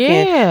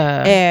Weeknd.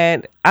 Yeah.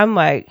 And I'm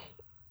like,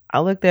 I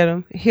looked at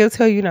him. He'll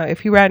tell you,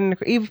 if you're riding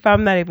even if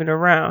I'm not even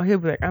around, he'll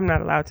be like, I'm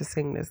not allowed to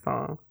sing this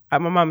song. My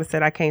mama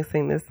said I can't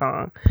sing this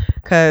song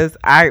because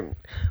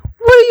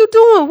what are you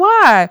doing?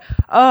 Why?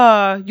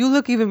 You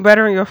look even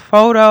better in your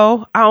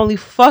photo. I only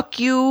fuck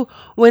you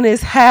when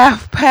it's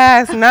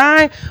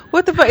 9:30.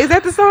 What the fuck? Is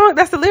that the song?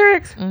 That's the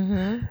lyrics?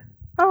 Mm-hmm.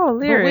 Oh,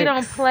 lyrics. But we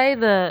don't play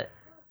the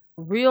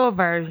real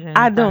version.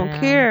 I don't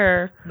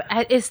care.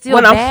 But it's still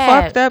when bad.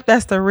 I'm fucked up,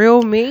 that's the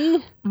real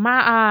me.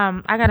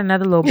 I got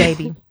another little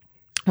baby.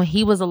 When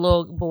he was a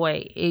little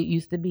boy, it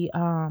used to be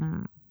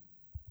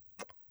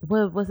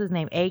what's his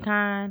name?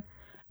 Akon.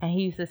 And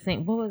he used to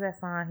sing, what was that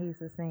song he used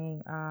to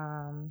sing?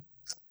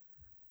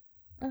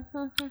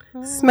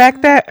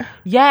 Smack That?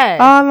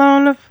 Yes. All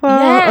on the floor.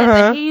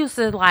 Yes. And he used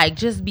to like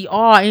just be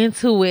all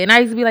into it. And I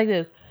used to be like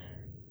this,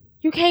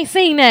 you can't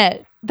sing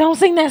that. Don't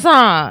sing that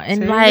song.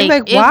 And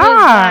like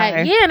why?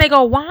 And they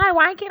go, why?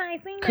 Why can't I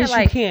sing that? Because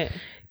you can't.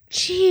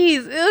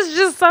 Jeez, it was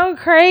just so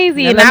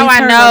crazy. And now I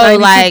know,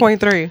 like,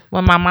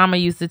 when my mama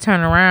used to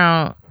turn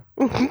around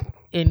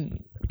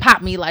and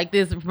pop me like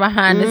this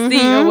behind the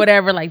seat or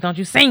whatever, like, don't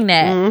you sing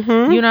that?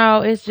 You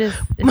know, it's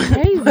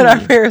crazy. But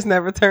our parents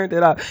never turned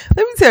it off.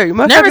 Let me tell you,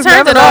 my never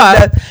turned it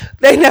off.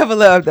 They never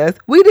loved us.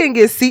 We didn't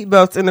get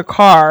seatbelts in the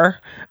car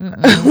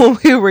when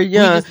we were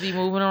young. We just be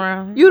moving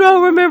around. You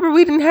don't remember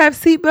we didn't have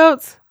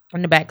seatbelts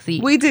in the back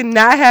seat? We did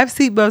not have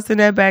seatbelts in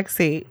that back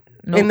seat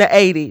in the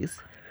 80s.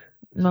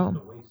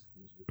 No.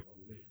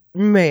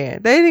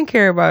 Man, they didn't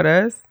care about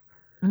us.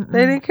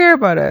 They didn't care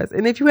about us.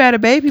 And if you had a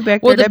baby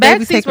back there, the that back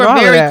baby's seats taking were all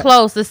very of that.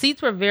 close. The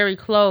seats were very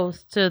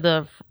close to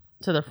the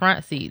to the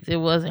front seats. It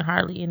wasn't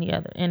hardly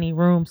any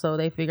room, so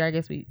they figure I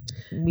guess we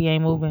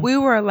ain't moving. We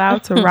were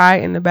allowed to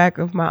ride in the back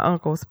of my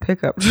uncle's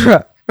pickup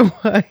truck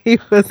while he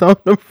was on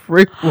the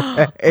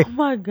freeway. Oh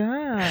my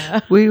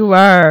God. We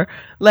were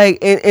like,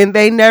 and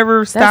they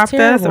never stopped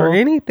us or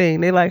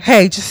anything. They like,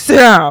 hey, just sit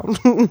down.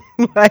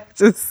 Like,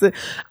 just sit.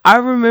 I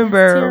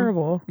remember. That's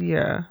terrible.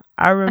 Yeah,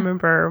 I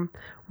remember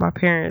my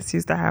parents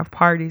used to have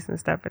parties and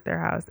stuff at their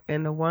house,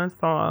 and the one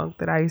song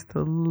that I used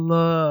to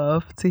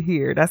love to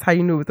hear, that's how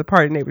you knew it was a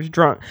party and they was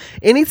drunk.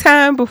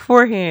 Anytime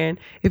beforehand,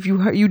 if you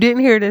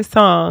didn't hear this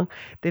song,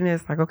 then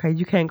it's like, okay,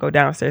 you can't go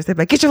downstairs. They'd be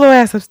like, get your little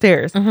ass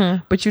upstairs.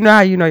 Mm-hmm. But you know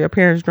how you know your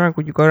parents drunk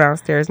when you go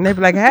downstairs, and they'd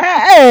be like,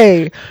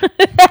 hey, do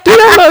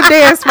that little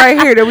dance right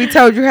here that we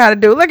told you how to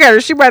do. Look at her,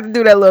 she about to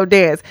do that little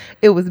dance.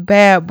 It was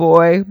Bad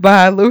Boy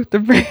by Luther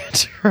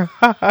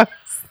Vandross.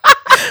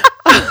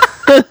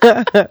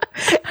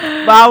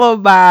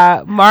 Followed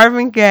by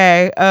Marvin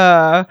Gaye.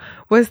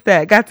 What's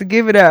that? Got to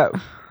Give It Up.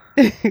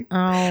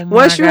 Oh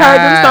Once you heard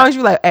them songs,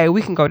 you like, hey,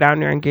 we can go down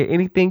there and get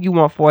anything you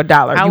want for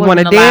 $1. You want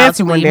to dance?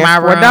 You want to dance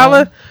for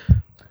 $1?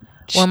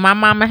 When my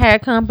mama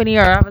had company,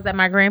 or I was at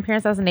my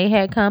grandparents' house and they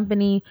had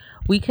company,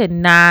 we could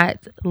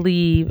not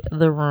leave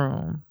the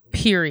room.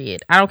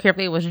 Period. I don't care if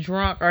they was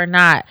drunk or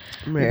not.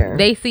 Man.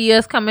 They see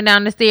us coming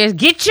down the stairs.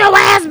 Get your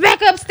ass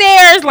back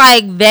upstairs.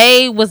 Like,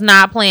 they was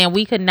not playing.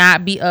 We could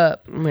not be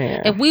up.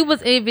 Man. If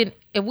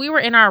we were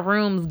in our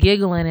rooms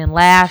giggling and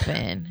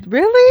laughing.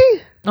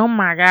 Really? Oh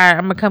my God.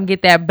 I'm gonna come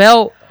get that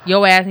belt.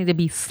 Your ass need to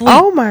be asleep.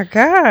 Oh my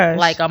gosh.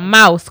 Like a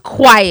mouse.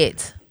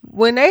 Quiet.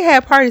 When they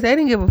had parties, they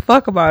didn't give a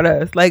fuck about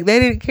us. Like, they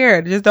didn't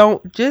care.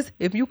 Just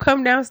if you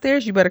come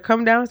downstairs, you better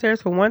come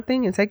downstairs for one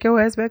thing and take your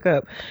ass back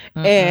up.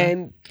 Mm-hmm.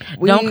 And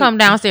don't come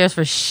downstairs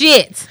for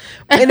shit.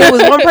 And there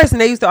was one person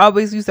they used to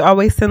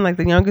always send like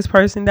the youngest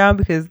person down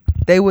because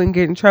they wouldn't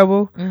get in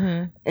trouble.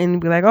 Mm-hmm.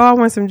 And be like, oh, I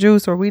want some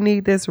juice, or we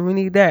need this, or we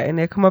need that. And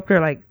they come up here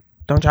like,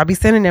 don't y'all be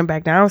sending them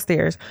back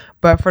downstairs.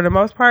 But for the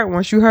most part,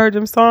 once you heard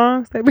them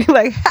songs, they'd be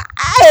like,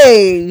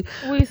 hey.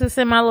 We used to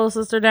send my little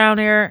sister down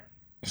there.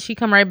 She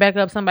come right back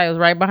up. Somebody was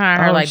right behind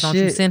her. Like, don't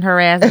you send her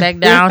ass back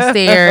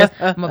downstairs.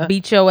 I'm gonna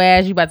beat your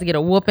ass. You about to get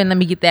a whooping. Let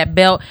me get that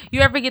belt. You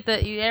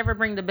ever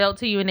bring the belt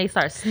to you and they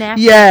start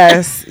snapping?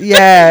 Yes.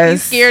 You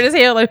scared as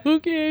hell. Like,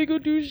 okay, go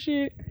do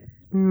shit.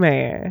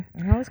 Man,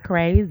 that was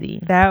crazy.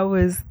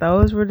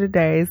 Those were the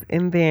days.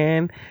 And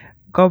then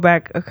go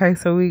back. Okay,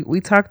 so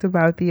we talked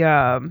about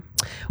the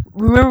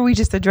remember we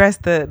just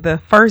addressed the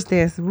first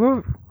dance.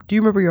 Do you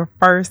remember your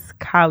first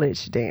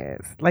college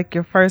dance? Like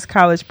your first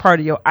college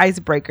party, your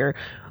icebreaker?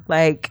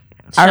 Like,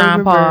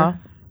 Sean Paul.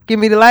 Give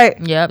Me the Light.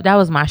 Yep, that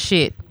was my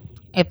shit.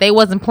 If they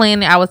wasn't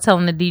playing it, I was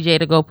telling the DJ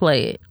to go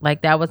play it.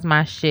 Like, that was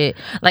my shit.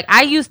 Like,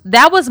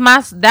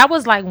 that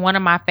was like one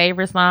of my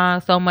favorite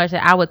songs so much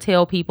that I would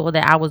tell people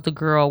that I was the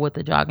girl with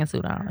the jogging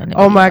suit on.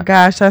 Oh my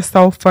gosh, that's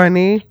so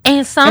funny.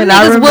 And some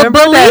niggas would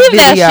believe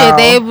that shit.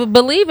 They would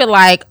believe it.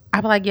 Like,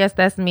 I'd be like, yes,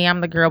 that's me.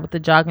 I'm the girl with the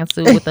jogging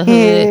suit with the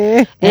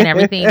hood and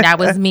everything. That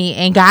was me.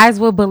 And guys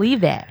would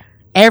believe that.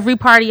 Every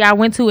party I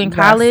went to in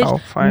college,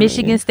 so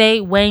Michigan State,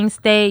 Wayne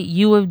State,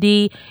 U of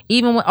D,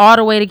 even all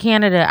the way to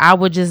Canada, I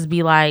would just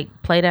be like,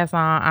 play that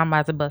song. I'm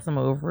about to bust a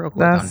move real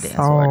quick on dance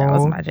floor. That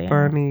was my jam.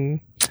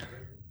 Funny.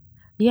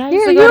 Yeah, I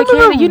used to go to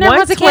Canada. You never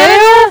went to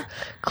Canada?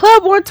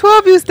 Club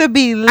 112 used to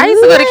be lit. I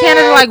used to go to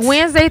Canada like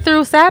Wednesday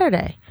through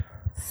Saturday.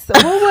 So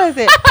what was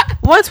it?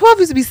 112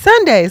 used to be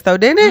Sundays though,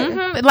 didn't it?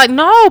 Mm-hmm. Like,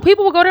 no,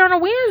 people would go there on a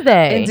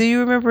Wednesday. And do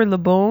you remember La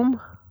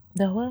Boom?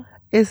 The what?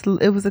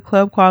 It was a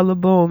club called La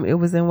Boom. It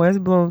was in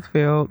West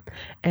Bloomfield,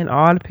 and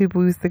all the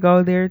people used to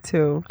go there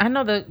too. I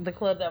know the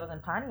club that was in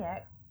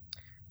Pontiac.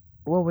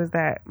 What was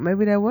that?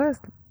 Maybe that was.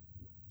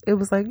 It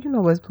was like,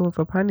 West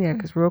Bloomfield,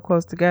 Pontiac is real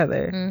close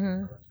together.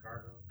 Mm-hmm.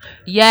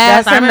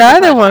 Yes, that's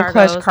another one.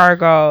 Clutch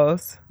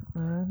Cargos.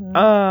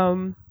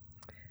 Mm-hmm.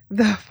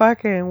 The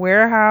fucking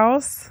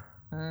Warehouse.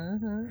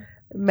 Mm-hmm.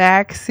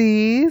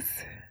 Maxie's.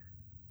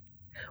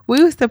 We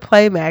used to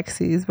play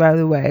Maxie's, by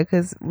the way,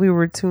 because we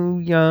were too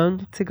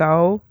young to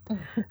go.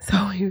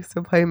 So we used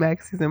to play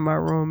Maxie's in my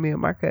room, me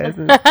and my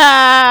cousins.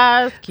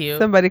 That's cute.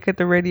 Somebody cut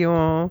the radio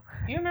on.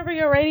 You remember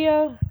your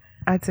radio?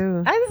 I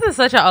do. This is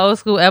such an old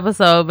school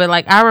episode, but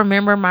like I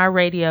remember my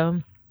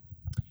radio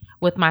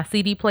with my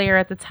CD player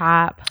at the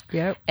top.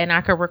 Yep. And I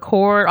could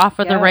record off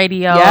of the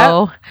radio.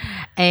 Yep.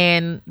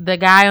 And the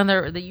guy on the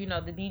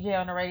DJ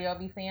on the radio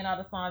be saying all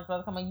the songs about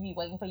to come on. You be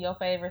waiting for your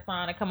favorite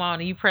song to come on,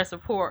 and you press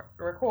record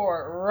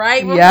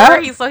right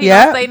before he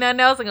don't say nothing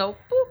else and go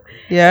boop.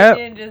 Yeah. And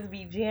then just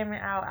be jamming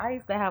out. I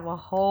used to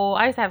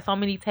have so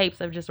many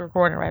tapes of just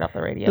recording right off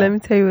the radio. Let me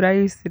tell you what I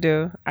used to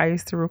do. I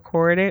used to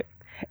record it,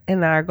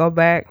 and then I go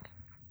back,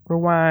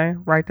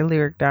 rewind, write the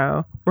lyric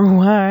down.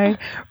 Rewind,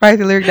 write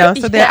the lyric down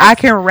so that I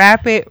can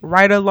rap it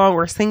right along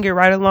or sing it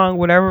right along,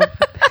 whatever.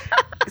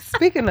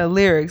 Speaking of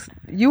lyrics,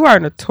 you are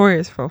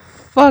notorious for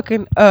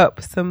fucking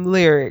up some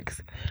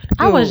lyrics.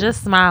 I was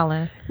just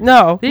smiling.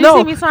 No, Did you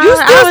see me smiling? You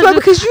still smile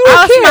because you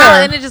don't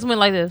care. And it just went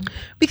like this.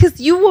 Because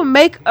you will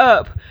make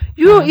up.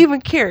 You don't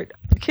even care.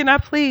 Can I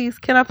please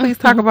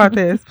talk about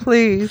this,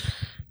 please?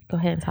 Go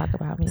ahead and talk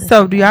about me.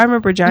 So, do y'all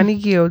remember Johnny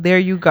Gill? There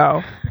you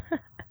go.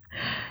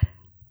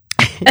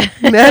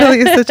 Natalie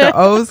is such an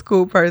old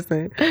school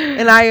person,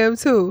 and I am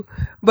too.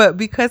 But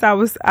because I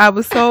was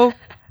so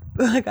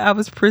like I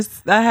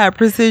had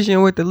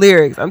precision with the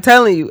lyrics. I'm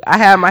telling you, I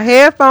had my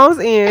headphones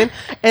in,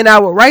 and I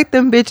would write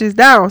them bitches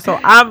down. So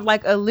I'm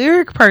like a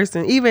lyric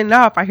person. Even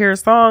now, if I hear a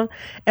song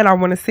and I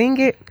want to sing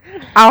it,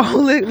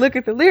 I'll look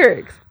at the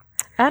lyrics.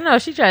 I know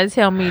she tried to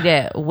tell me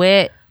that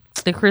wet.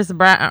 The Chris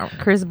Brown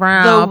The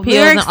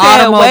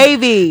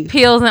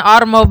pills and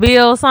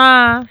automobile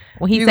song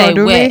when he say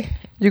wet.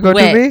 You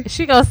gonna do me?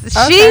 She goes.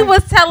 Okay. She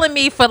was telling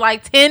me for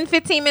like 10,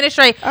 15 minutes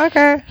straight.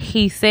 Okay.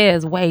 He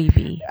says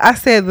wavy. I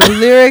said the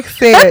lyrics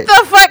said. What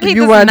the fuck? He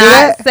does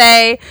not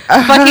say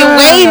fucking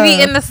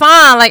wavy in the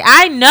song. Like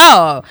I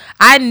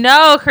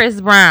know Chris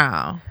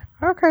Brown.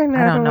 Okay, Natalie.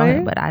 I don't know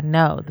him, but I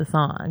know the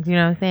songs. You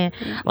know what I'm saying?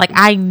 Like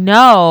I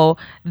know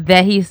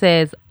that he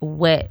says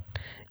wet.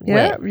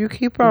 Yeah, you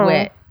keep on.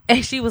 Wet.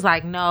 And she was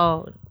like,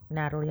 no,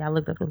 Natalie, I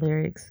looked up the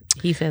lyrics.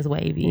 He says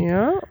wavy.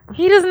 Yeah.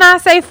 He does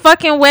not say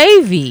fucking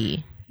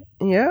wavy.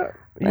 Yeah.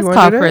 Let's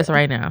call Chris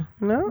right now.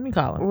 No. Let me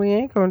call him. We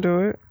ain't gonna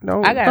do it.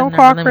 Don't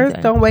call Chris.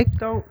 Don't wake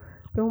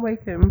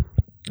him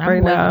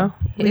right now.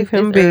 Leave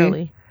him be.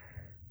 Early.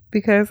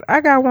 Because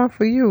I got one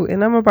for you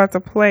and I'm about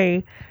to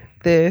play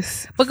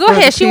this. But go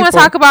ahead. She wanna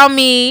talk about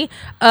me.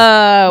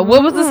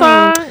 What was the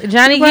song?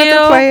 Johnny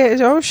Gill. Play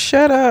it. Oh,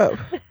 shut up.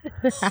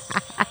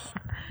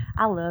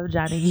 I love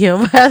Johnny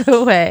Gill, by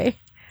the way.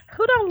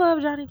 Who don't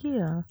love Johnny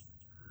Gill?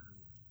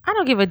 I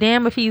don't give a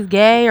damn if he's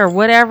gay or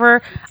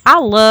whatever. I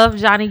love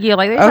Johnny Gill.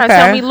 Like, they try to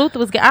tell me Luther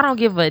was gay. I don't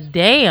give a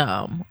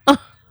damn.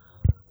 It's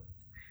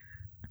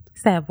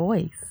that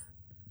voice.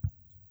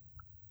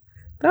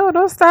 No,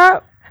 don't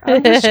stop.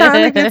 I'm just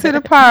trying to get to the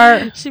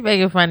part. She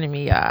making fun of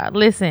me, y'all.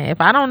 Listen, if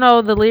I don't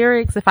know the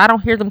lyrics, if I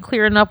don't hear them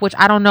clear enough, which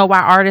I don't know why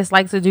artists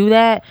like to do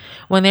that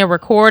when they're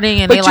recording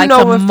and they like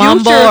to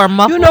mumble or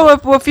muffle. You know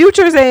what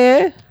Future's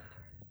in.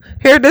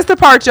 Here, this the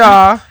part,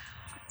 y'all.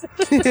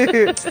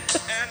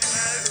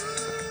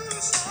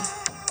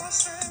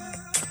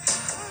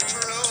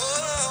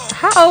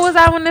 How old was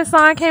I when this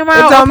song came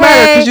out? It don't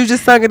matter because you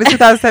just sung it in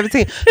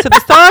 2017. So the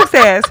song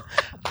says,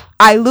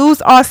 I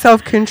lose all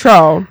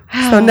self-control.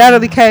 So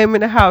Natalie came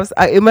in the house.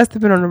 It must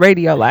have been on the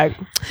radio like,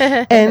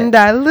 and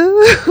I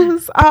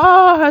lose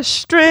all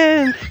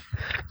strength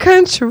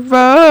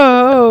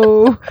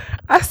control.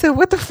 I said,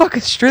 what the fuck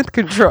is strength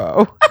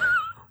control?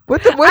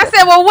 What? I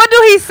said, well, what do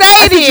he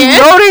say then? You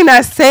know they're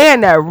not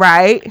saying that,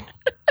 right?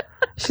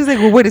 She's like,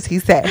 well, what does he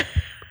say?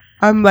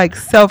 I'm like,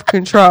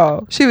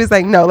 self-control. She was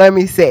like, no, let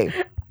me see.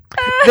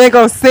 They're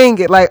going to sing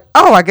it like,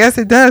 oh, I guess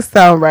it does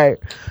sound right.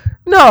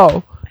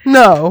 No.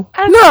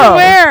 I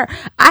swear.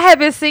 I have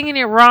been singing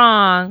it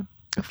wrong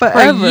for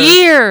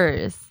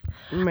years.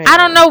 Man. I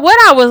don't know what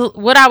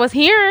I was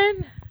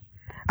hearing.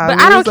 But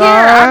I don't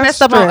care. I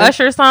messed up on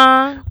Usher's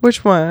song.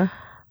 Which one?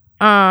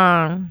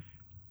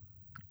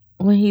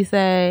 When he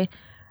say,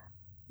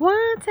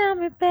 "One tell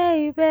me,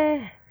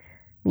 baby,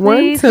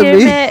 one to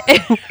me,"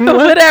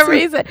 whatever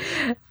he said.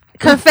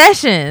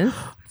 Confessions.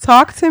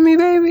 Talk to me,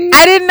 baby.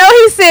 I didn't know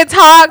he said,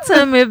 "Talk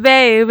to me,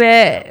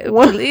 baby."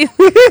 Please.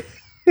 I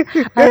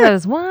thought it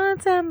was one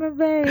time,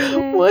 baby.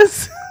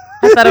 What's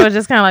I thought it was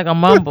just kind of like a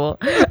mumble.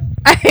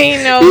 I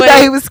ain't know. You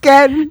thought he was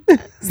scatting?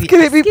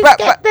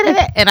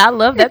 And I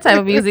love that type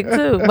of music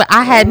too. But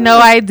I had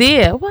no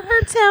idea. One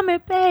tell me,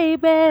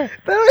 baby. That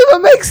don't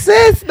even make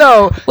sense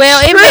though.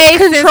 Well, it made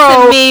sense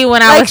to me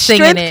when I was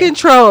singing it. Strength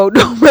control.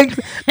 Don't make.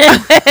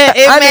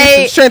 I need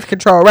some strength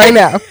control right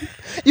now.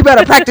 You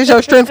better practice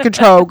your strength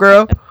control,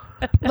 girl.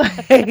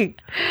 Like,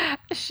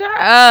 shut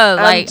up.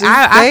 Like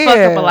I fuck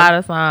up a lot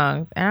of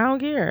songs. And I don't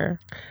care.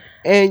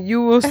 And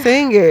you will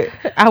sing it.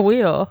 I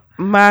will.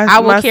 I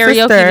will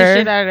karaoke the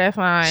shit out of that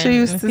song. She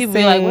used to people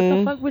sing. Be like, what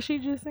the fuck was she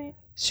just saying?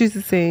 She used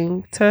to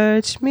sing,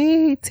 touch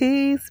me,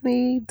 tease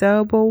me,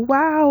 double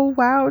wow,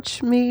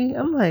 wouch me.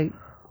 I'm like,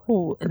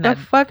 what the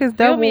fuck is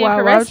double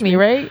wow, wouch me?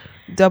 Right?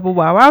 Double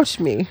wow, wouch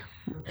me.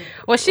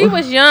 Well, she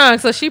was young,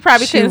 so she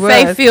probably couldn't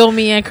say feel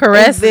me and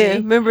caress me.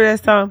 Remember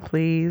that song,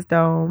 Please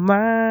Don't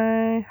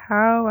Mind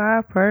How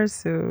I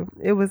Pursue.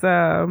 It was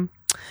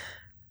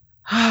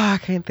I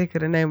can't think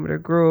of the name of the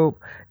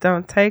group.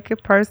 Don't take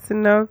it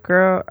personal,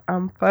 girl.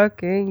 I'm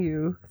fucking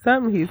you.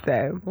 Something he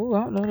said. Oh,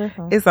 I don't know that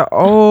song. It's an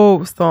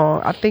old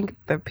song. I think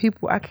the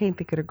people, I can't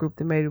think of the group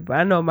that made it, but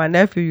I know my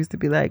nephew used to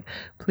be like,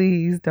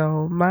 please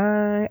don't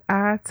mind,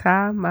 I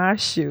tie my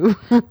shoe.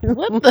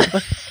 What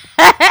the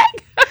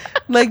heck?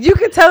 Like, you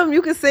can tell them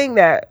you can sing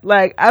that.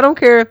 Like, I don't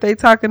care if they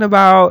talking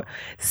about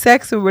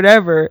sex or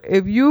whatever.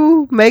 If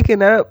you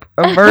making up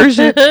a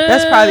version,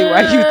 that's probably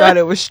why you thought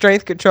it was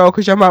strength control,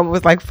 because your mama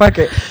was like, fuck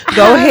it.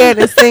 Go ahead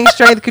and sing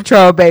strength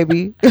control,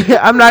 baby.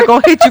 I'm not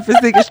going to hit you for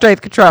singing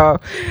strength control.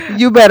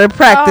 You better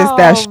practice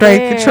that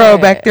strength control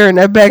back there in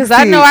that back seat. Because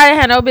I know I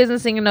had no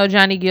business singing no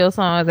Johnny Gill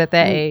songs at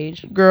that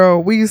age.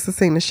 Girl, we used to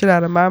sing the shit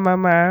out of My.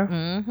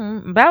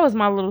 Mm-hmm. That was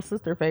my little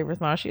sister's favorite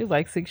song. She was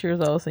like 6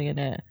 years old singing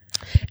that.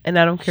 And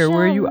I don't care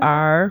where you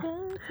are.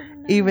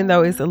 Even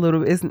though it's a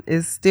little,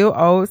 it's still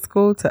old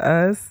school to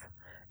us.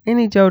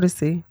 Any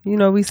Jodeci, you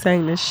know, we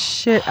sang the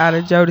shit out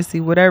of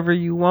Jodeci. Whatever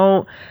you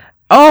want.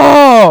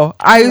 Oh,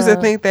 I used to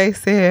think they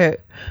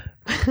said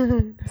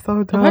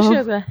so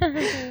dumb.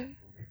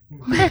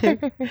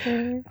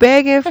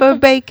 Begging for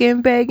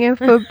bacon, baby. Yes,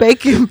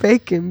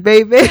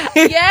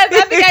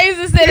 I think I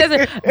used to say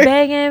that.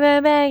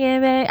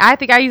 Begging. I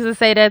think I used to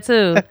say that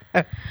too.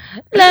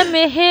 Let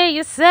me hear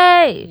you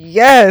say.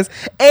 Yes.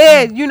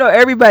 And you know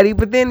everybody,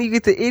 but then you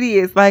get the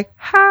idiots like,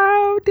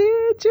 how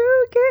did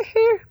you get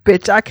here?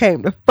 Bitch, I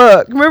came to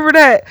fuck. Remember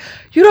that?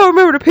 You don't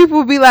remember the people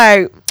would be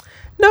like,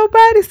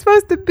 nobody's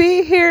supposed to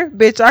be here.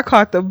 Bitch, I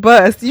caught the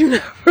bus. You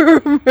never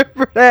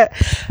remember that?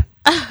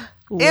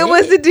 It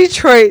was the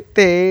Detroit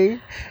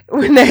thing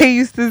when they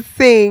used to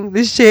sing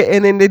the shit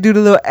and then they do the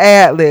little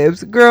ad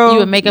libs. Girl, you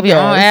would make up your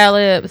own ad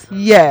libs?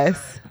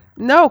 Yes.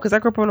 No, because I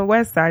grew up on the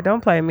west side.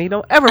 Don't play me.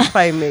 Don't ever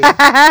play me. West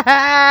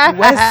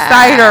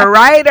Sider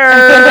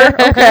writer.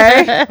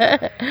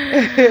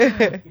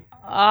 Okay.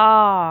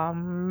 Oh,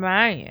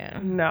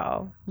 man.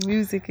 No.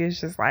 Music is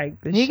just like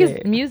the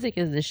shit. Music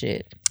is the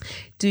shit.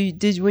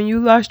 Did when you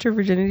lost your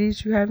virginity,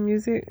 did you have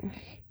music?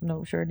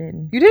 No, sure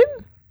didn't. You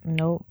didn't?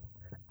 Nope.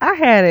 I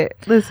had it.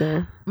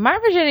 Listen. My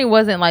virginity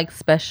wasn't like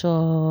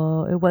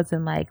special. It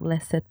wasn't like,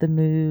 let's set the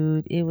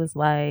mood. It was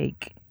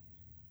like,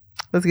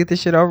 let's get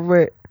this shit over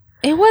with.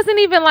 It wasn't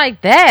even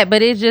like that,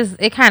 but it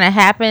kind of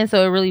happened.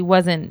 So it really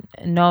wasn't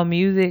no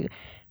music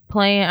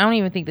playing. I don't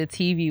even think the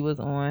TV was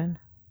on.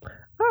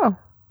 Oh.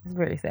 It's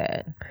very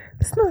sad.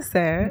 It's not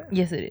sad.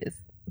 Yes, it is.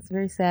 It's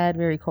very sad,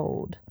 very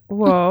cold.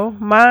 Well,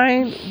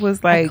 mine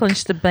was like, I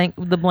clenched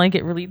the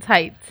blanket really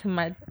tight to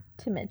my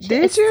chest.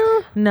 Did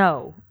you?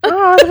 No. Oh,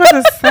 I was about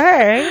to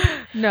say.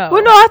 No.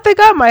 Well, no, I think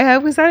I might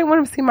have because I didn't want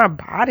him to see my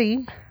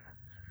body.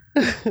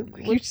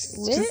 Did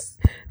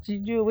you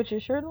do it with your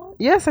shirt on?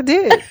 Yes, I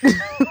did.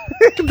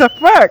 The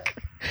fuck?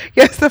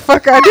 Yes, the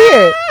fuck I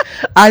did.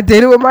 I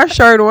did it with my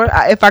shirt on.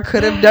 If I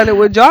could have done it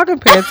with jogging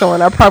pants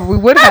on, I probably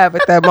would have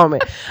at that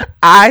moment.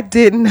 I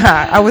did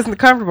not. I wasn't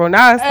comfortable.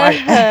 Now it's like,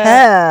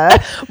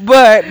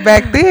 but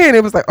back then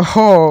it was like,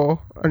 oh,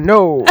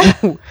 no.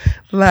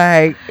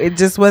 Like, it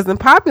just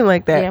wasn't popping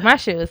like that. Yeah, my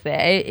shit was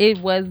sad. It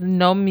was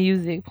no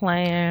music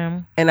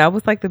playing. And I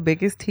was like the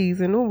biggest tease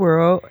in the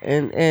world.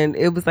 And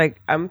it was like,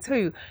 I'm going to tell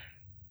you,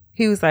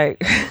 he was like,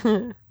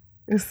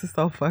 this is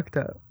so fucked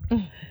up.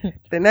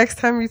 The next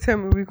time you tell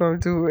me we're going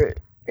to do it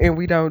and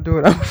we don't do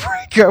it, I'm going to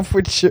break up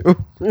with you.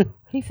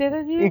 He said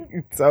that to you?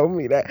 He told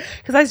me that.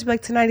 Because I used to be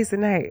like, tonight is the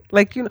night.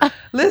 Like, you know,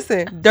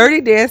 listen,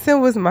 Dirty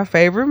Dancing was my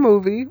favorite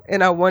movie.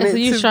 And I wanted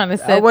to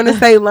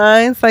say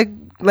lines like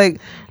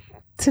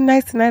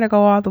tonight's the night I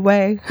go all the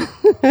way.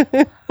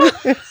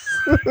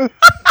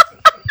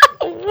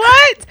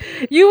 What?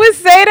 You would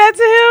say that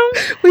to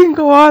him? We can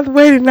go all the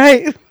way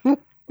tonight.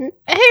 He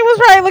was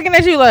probably looking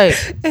at you like,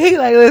 he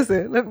like,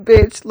 listen, little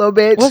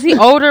bitch. Was he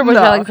older? Or was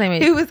y'all like the same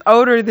age? He was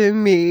older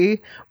than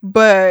me,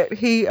 but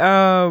he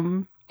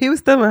was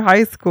still in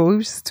high school. He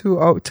was just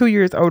 2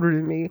 years older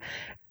than me,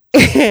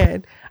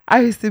 and I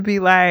used to be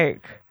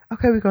like,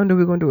 okay, we're gonna do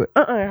it.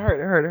 It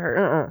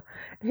hurt.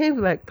 And he'd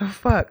be like, the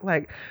fuck,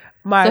 like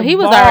my so he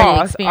was balls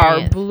already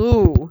experienced. Are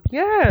blue.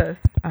 Yes.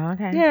 Oh,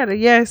 okay. Yeah.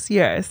 Yes.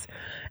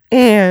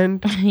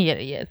 And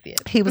yes.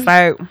 He was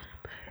like,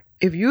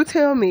 if you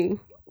tell me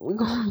we're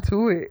going to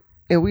do it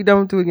and we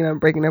don't do it again, I'm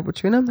breaking up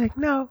with you. And I'm like,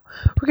 no,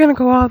 we're going to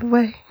go all the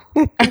way.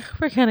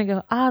 We're going to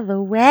go all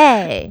the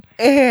way.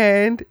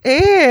 And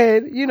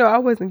you know, I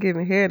wasn't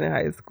giving head in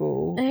high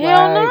school.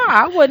 Hell no.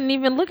 I wouldn't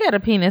even look at a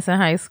penis in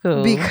high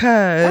school.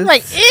 Because I'm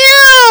like,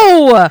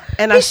 ew.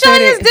 And he showed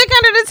his dick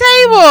under the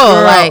table.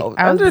 Girl, like,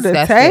 I was under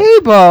disgusted. the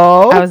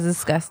table. I was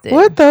disgusted.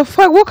 What the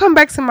fuck? We'll come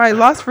back to my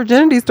lost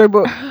virginity story,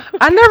 but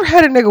I never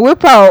had a nigga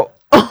whip out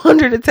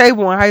under the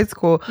table in high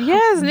school.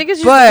 Yes, niggas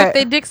used to whip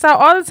their dicks out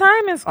all the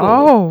time in school.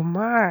 Oh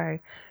my.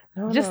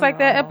 Just like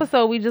that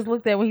episode we just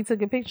looked at when he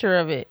took a picture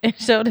of it and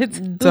showed it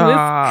to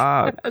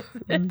Dog.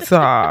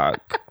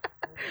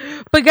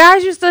 But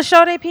guys used to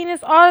show their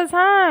penis all the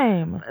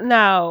time.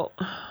 No.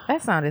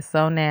 That sounded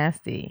so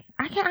nasty.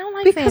 I don't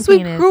like because saying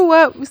we penis. grew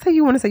up. You say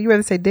you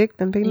rather say dick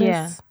than penis?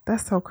 Yeah.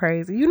 That's so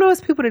crazy. You know,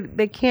 it's people that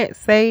they can't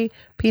say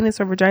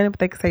penis or vagina, but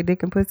they can say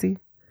dick and pussy.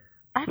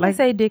 I can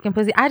say dick and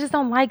pussy. I just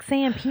don't like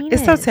saying penis.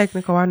 It's so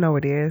technical. I know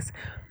it is.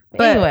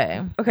 But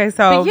anyway. Okay,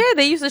 so. But yeah,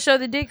 they used to show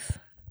the dicks.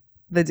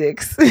 The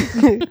dicks.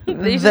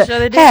 They used to show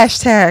the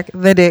dicks. Hashtag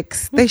the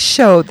dicks. They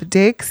showed the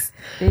dicks.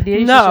 They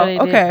did. No,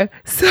 okay.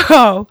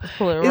 So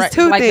it's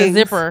two like things. The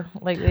zipper.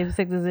 Like they just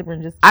take the zipper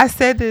and just. I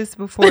said this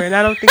before, and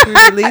I don't think we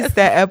released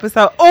that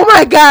episode. Oh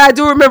my god, I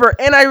do remember,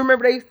 and I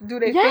remember they used to do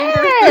their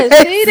fingers.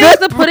 See, they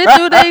used to put it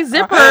through their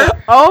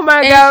zipper. Oh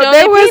my god,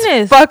 they was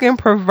penis. fucking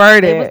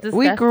perverted.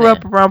 We grew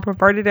up around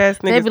perverted ass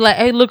niggas. They'd be like,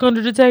 "Hey, look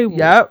under the table."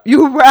 Yep,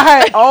 you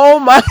right. Oh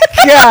my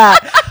god.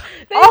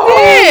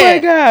 Oh my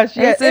gosh!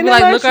 Yeah, they be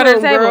like, look under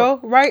the table, girl.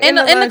 Right in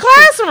the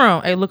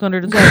classroom. Hey, look under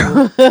the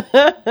table.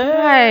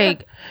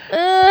 Like,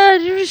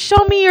 you just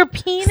show me your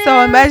penis.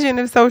 So imagine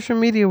if social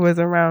media was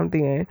around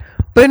then.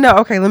 But no,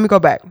 okay, let me go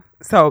back.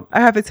 So I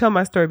have to tell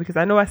my story because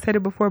I know I said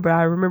it before, but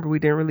I remember we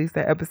didn't release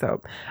that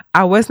episode.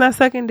 I was not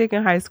sucking dick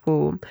in high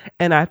school,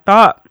 and I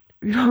thought,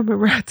 you don't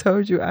remember I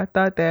told you, I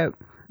thought that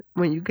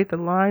when you get the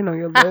line on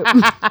your lip.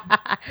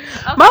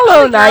 Okay, My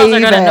little naive girls are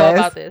gonna ass. know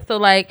about this. So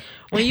like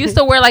when you used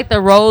to wear like the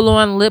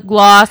roll-on lip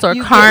gloss or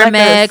You get, like, a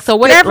Carmex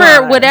or spit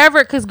line. whatever,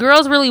 because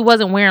girls really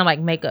wasn't wearing like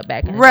makeup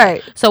back in the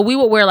Right. day. So we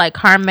would wear like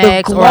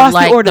Carmex or glossy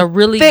like or the the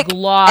really thick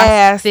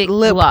ass thick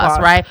lip gloss.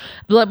 right?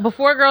 But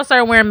before girls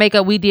started wearing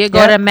makeup, we did go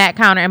Yep. to the MAC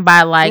counter and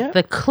buy like Yep.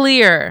 the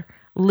clear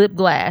lip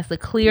glass, the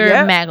clear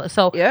Yep. MAC.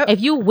 So Yep. if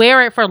you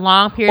wear it for a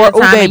long period of Or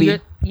Ooh time, and Baby. you're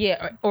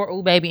or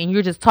Ooh Baby, and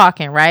you're just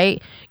talking,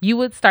 right? You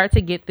would start to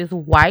get this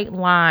white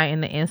line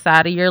in the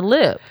inside of your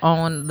lip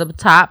on the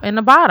top and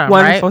the bottom.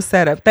 Wonderful right?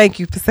 setup. Thank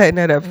you for setting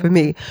that up for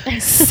me.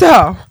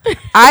 So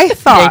I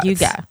thought, There you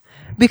go.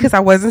 because I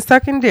wasn't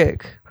sucking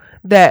dick,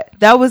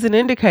 that was an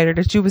indicator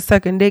that you was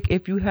sucking dick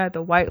if you had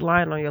the white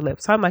line on your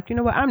lips. So I'm like, you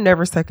know what? I'm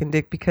never sucking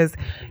dick because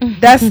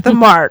that's the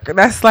mark.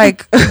 That's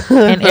like,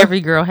 And every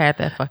girl had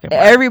that fucking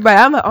mark. everybody.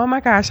 I'm like, oh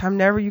my gosh,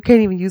 you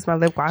can't even use my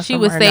lip gloss. She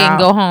would somewhere say now. and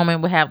go home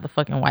and would have the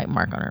fucking white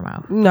mark on her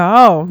mouth.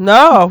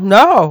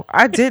 No,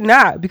 I did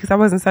not because I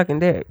wasn't sucking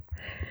dick.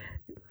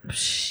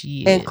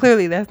 Shit. And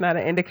clearly that's not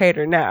an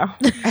indicator now.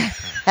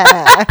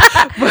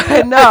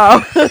 But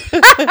no.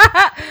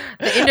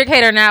 The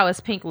indicator now is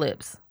pink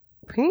lips,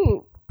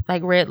 Pink.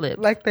 like red lips.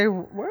 Like they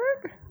what?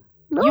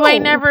 No. You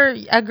ain't never,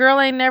 a girl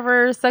ain't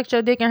never sucked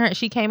your dick and her,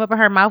 she came up and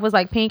her mouth was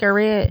like pink or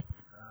red.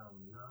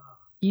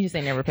 You just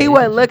ain't never paid He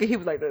wasn't attention. looking. He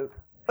was like this.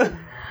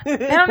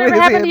 That don't ever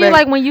happen to you,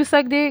 like when you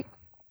suck dick,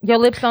 your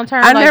lips don't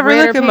turn I like never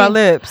red look or at my pink?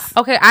 lips.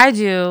 Okay, I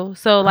do.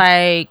 So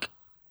like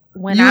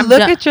when You I'm look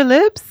done, at your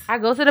lips? I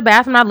go to the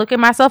bathroom, I look at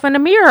myself in the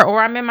mirror, or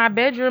I'm in my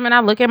bedroom and I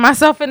look at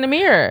myself in the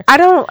mirror. I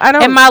don't.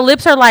 And my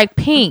lips are like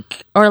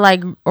pink or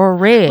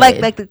red.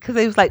 like because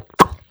it was like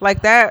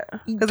that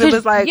because it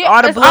was like Yeah,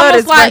 all the it's blood almost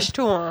is like- rushed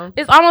to them.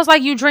 It's almost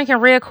like you drinking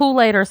red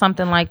Kool-Aid or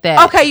something like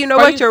that. Okay, you know Or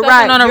what? you You're sucking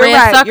right. on a You're red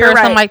right. sucker You're or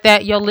something right. like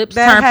that. Your lips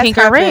That turn has pink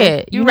or happened.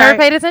 red. You You're never right.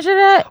 paid attention to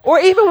that? Or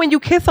even when you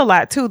kiss a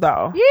lot too,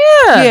 though.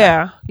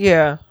 Yeah.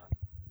 Yeah.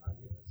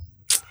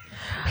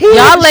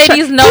 Y'all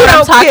ladies know what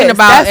I'm talking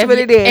about. That's what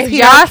it is. If He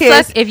y'all don't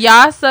kiss. suck, if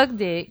y'all suck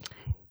dick,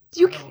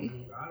 You I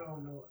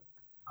don't know.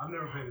 I've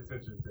never paid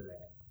attention to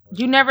that.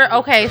 you never.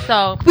 Okay,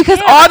 so because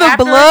yeah, all but the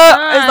after blood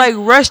it's is done,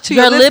 like rushed to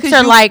your your lips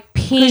are like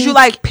pink because you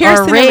like or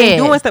piercing them red.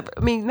 and doing stuff. I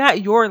mean,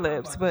 not your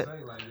lips, but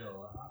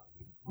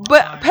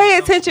pay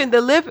attention.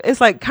 The lip is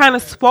like kind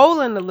of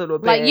swollen a little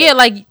bit. Like yeah,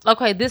 like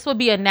okay, this would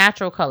be a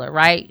natural color,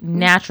 right?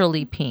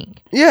 Naturally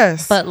pink.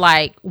 Yes, But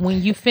like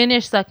when you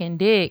finish sucking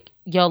dick,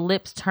 your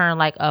lips turn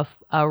like a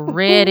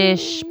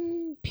reddish,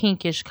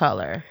 pinkish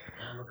color,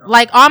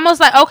 like almost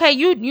like okay,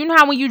 you know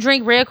how when you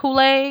drink red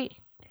Kool-Aid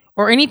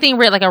or anything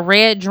red, like a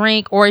red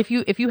drink, or if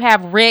you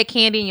have red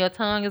candy in your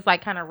tongue, it's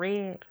like kind of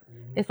red.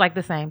 It's like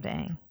the same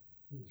thing.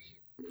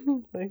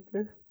 like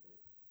this.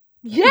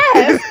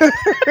 Yes,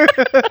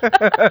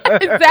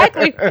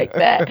 exactly like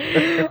that.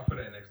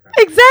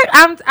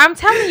 Exactly. I'm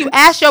telling you.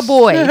 Ask your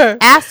boy.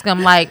 Ask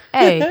him like,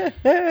 hey,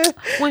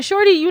 when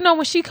Shorty,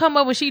 when she come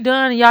up, when she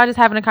done, and y'all just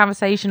having a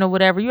conversation or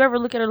whatever. You ever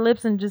look at her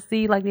lips and just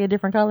see like they're a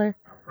different color?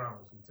 I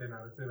promise you, 10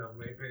 out of 10 of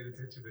them ain't paid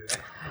attention to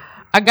that.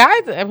 A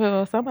guy,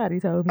 well, somebody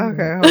told me. Okay,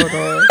 that. hold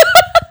on.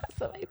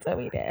 Somebody told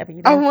me that.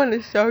 I want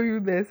to show you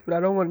this, but I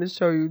don't want to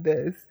show you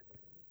this.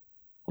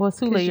 Well, it's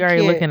too 'Cause late. you You're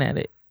already can't. looking at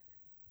it.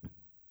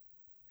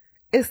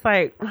 It's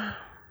like,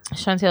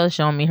 Chantel is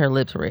showing me her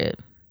lips red.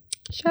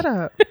 shut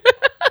up.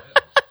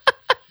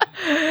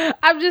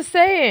 I'm just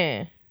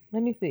saying.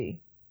 Let me see.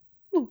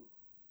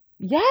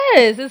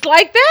 Yes, it's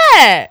like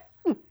that.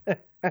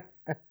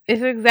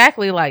 It's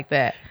exactly like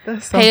that.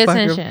 That's so Pay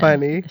fucking attention.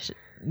 funny.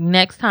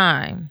 Next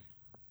time.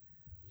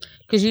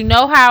 Because you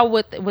know how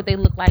what they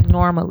look like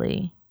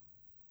normally.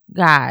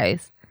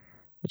 Guys.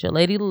 What your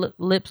lady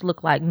lips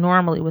look like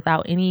normally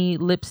without any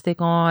lipstick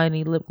on,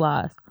 any lip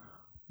gloss.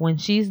 When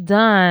she's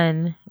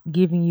done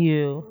giving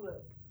you,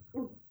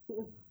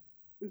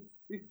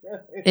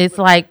 it's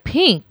like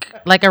pink,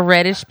 like a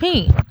reddish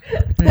pink.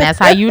 And that's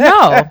how you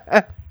know.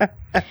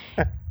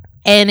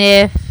 And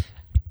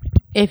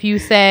if you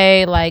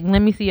say, like, let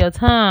me see your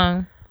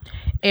tongue,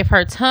 if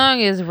her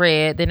tongue is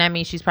red, then that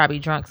means she's probably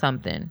drunk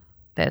something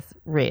that's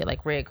red,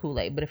 like red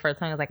Kool-Aid. But if her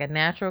tongue is like a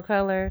natural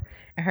color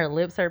and her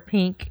lips are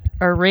pink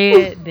or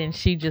red, then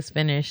she just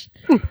finished.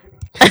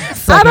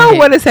 I don't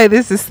want to say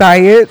this is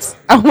science.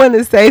 I want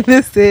to say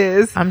this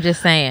is I'm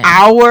just saying.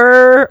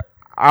 our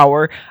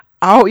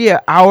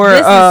This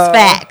is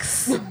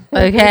facts.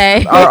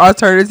 Okay. our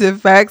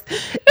alternative facts.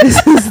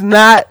 This is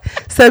not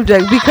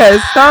subject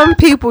because some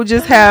people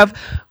just have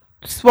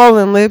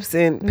swollen lips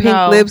and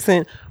pink lips,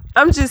 and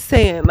I'm just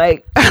saying,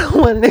 like, I don't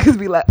want niggas to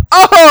be like,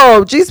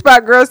 oh,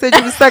 Gspot girl said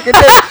you was sucking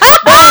dick.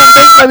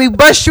 Bitch, let me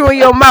bust you in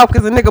your mouth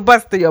because a nigga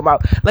busted your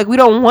mouth. Like, we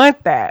don't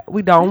want that.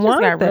 We don't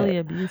want got that. really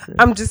abusive.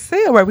 I'm just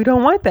saying, right? We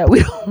don't want that.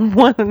 We don't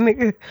want a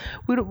nigga.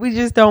 We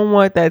just don't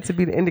want that to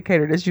be the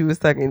indicator that you was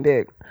sucking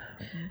dick.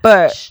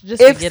 But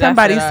Just if forget I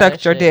somebody said all sucked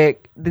that your shit.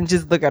 dick, then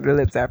just look at her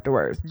lips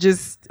afterwards.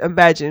 Just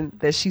imagine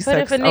that she But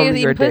if sucks a nigga's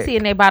only your eating pussy dick.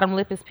 and their bottom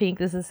lip is pink,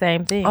 it's the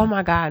same thing. Oh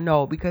my God,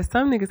 no! Because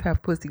some niggas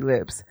have pussy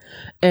lips,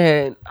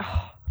 and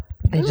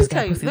They just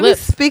got pussy let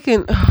lips. me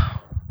speaking.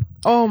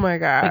 Oh my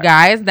God, The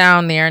guy is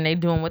down there and they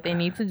doing what they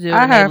need to do,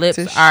 I and their have lips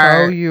to show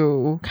are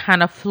you.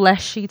 kind of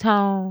fleshy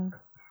tone.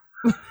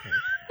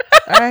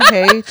 I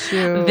hate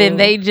you. Then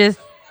they just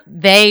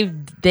they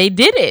did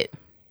it.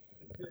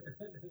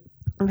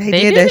 They They did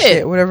did that it.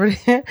 shit. Whatever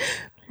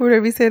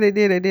you said they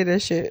did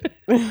that shit.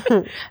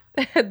 The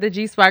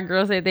Gspot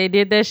girl said they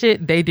did that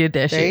shit. They did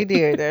that They shit.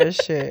 did that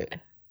shit.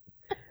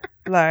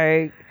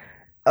 Like,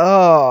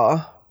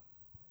 oh.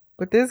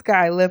 But this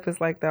guy lip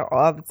is like that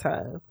all the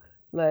time.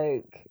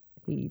 Like,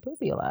 He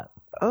pussy a lot.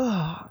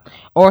 oh.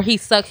 Or he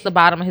sucks the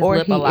bottom of his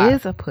lip a lot. Or he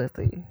is a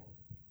pussy.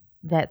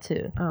 That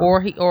too. Oh.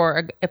 Or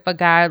if a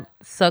guy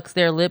sucks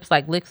their lips,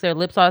 like licks their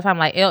lips all the time,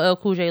 like LL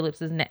Cool J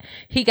lips is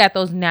he got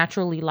those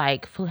naturally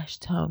like flesh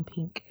tone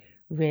pink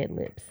red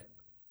lips.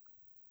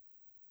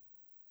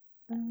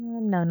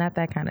 No, not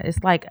that kind of.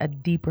 It's like a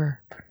deeper,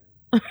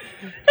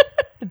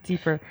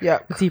 deeper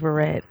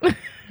red.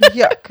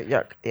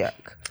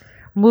 Yuck.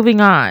 Moving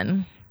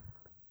on.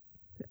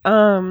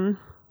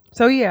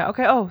 So yeah,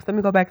 okay. Oh, so let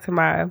me go back to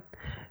my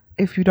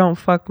 "if you don't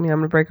fuck me, I'm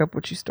gonna break up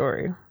with you"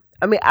 story.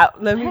 I mean,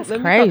 let me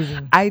crazy.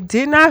 I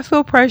did not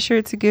feel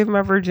pressured to give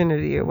my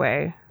virginity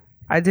away.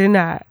 I did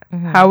not.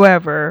 Mm-hmm.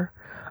 However,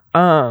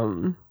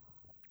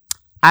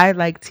 I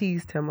like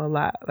teased him a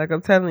lot. Like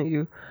I'm telling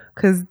you,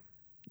 because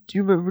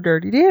you remember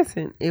Dirty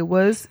Dancing? It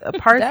was a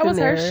part that was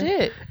there. her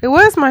shit. It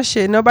was my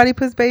shit. Nobody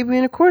puts baby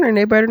in a corner, and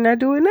they better not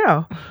do it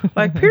now.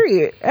 Like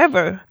period,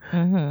 ever.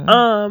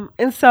 Mm-hmm.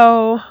 And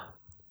so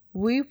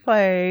we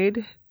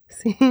played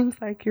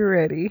 "Seems Like You're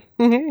Ready,"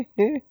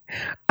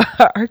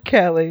 R.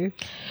 Kelly.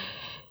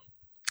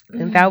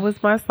 And that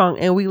was my song.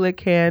 And we lit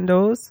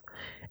candles.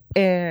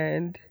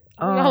 And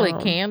y'all lit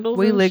candles.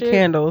 We lit shit?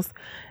 candles.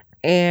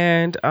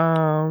 And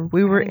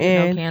we were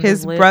in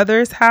his lit.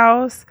 brother's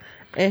house.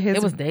 And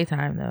it was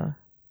daytime though.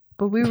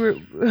 But we were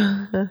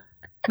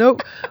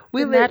nope.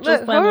 We lit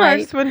hold on, I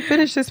just want to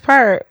finish this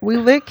part. We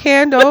lit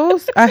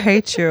candles. I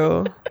hate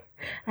you.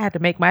 I had to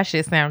make my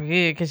shit sound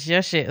good because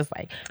your shit is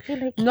like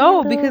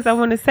no, because I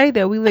want to say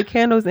that we lit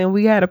candles and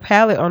we had a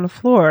pallet on the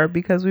floor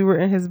because we were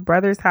in his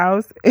brother's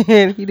house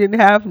and he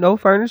didn't have no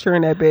furniture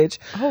in that bitch.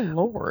 Oh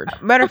Lord!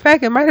 Matter of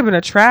fact, it might have been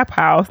a trap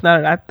house. Now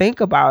that I think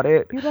about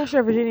it, you lost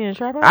your virginity in a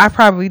trap house? I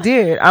probably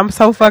did. I'm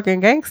so fucking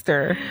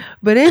gangster.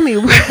 But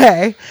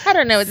anyway, I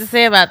don't know what to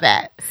say about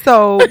that.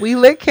 So we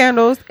lit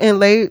candles and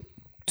laid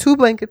 2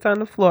 blankets on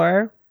the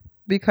floor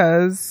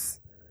because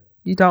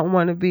you don't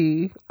want to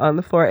be on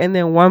the floor, and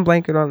then 1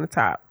 blanket on the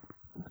top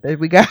that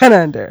we got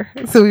under.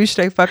 So we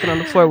straight fucking on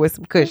the floor with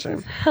some cushion.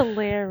 This is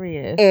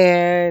hilarious.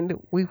 And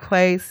we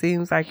played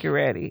 "Seems Like You're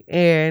Ready."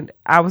 And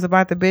I was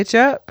about to bitch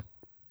up.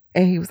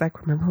 And he was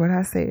like, "Remember what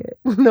I said?"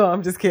 No,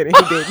 I'm just kidding.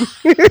 He didn't.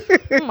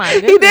 Oh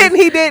my goodness.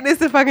 He didn't.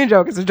 It's a fucking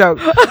joke. It's a joke.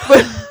 But I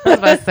was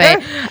about to say,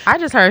 I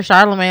just heard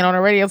Charlamagne on the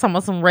radio talking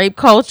about some rape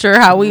culture,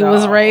 how we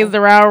was raised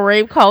around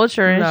rape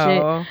culture and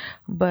shit.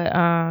 But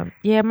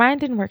yeah, mine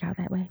didn't work out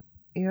that way.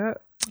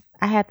 Yep.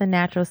 I had the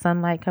natural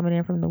sunlight coming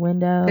in from the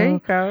window. There you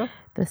go.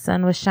 The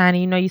sun was shining.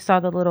 You know, you saw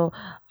the little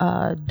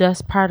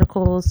dust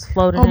particles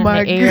floating in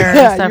the air God.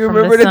 and stuff from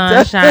the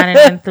sun shining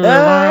in through the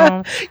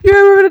room. You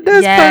remember the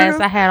dust particles?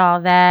 particles? I had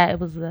all that.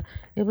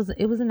 It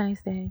was a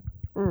nice day.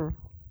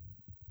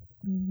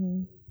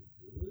 Mm-hmm.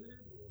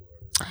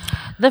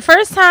 The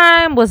first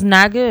time was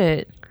not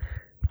good.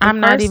 I'm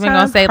not even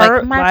gonna say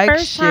like my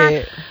first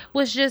time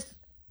was just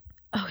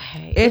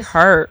okay. It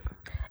hurt.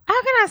 How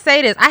can I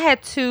say this? I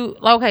had 2.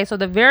 Okay, so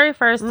the very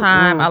first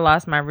time I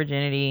lost my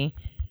virginity,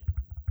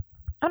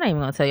 I'm not even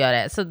gonna tell y'all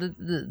that. So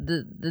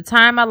the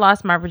time I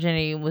lost my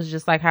virginity was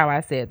just like how I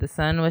said. The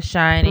sun was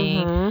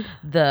shining,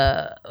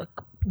 the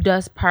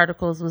dust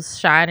particles was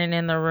shining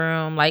in the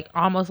room, like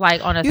almost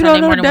like on a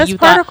Sunday morning when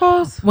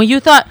you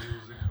thought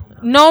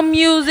no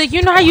music.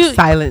 You know how you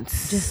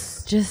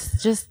silence.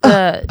 Just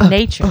the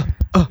nature.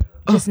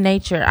 Just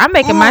nature. I'm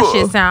making my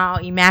shit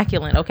sound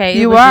immaculate, okay?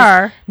 You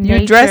are. You're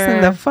dressing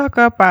the fuck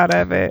up out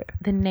of it.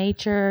 The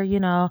nature, you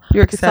know.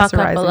 You're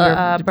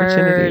accessorizing your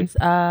birds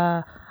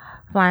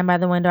flying by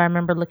the window. I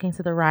remember looking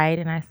to the right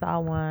and I saw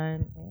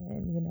one,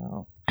 and you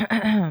know.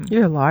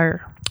 You're a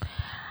liar.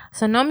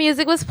 So no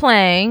music was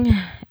playing,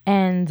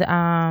 and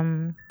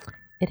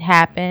it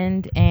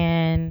happened,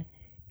 and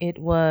it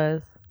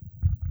was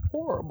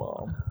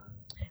horrible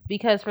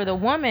because for the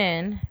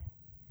woman,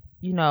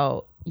 you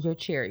know, your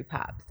cherry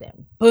pops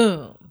and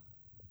boom,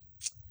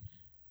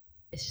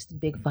 it's just a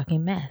big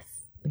fucking mess.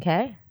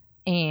 Okay.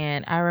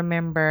 And I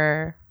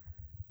remember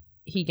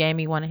he gave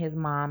me one of his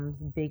mom's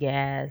big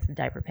ass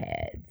diaper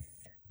pads.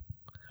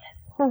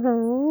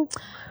 Yes.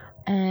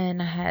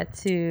 And I had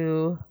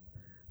to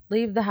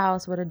leave the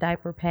house with a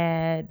diaper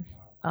pad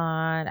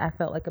on. I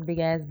felt like a big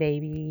ass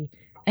baby.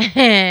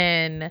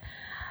 And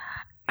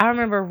I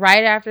remember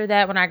right after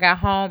that, when I got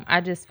home,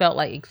 I just felt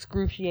like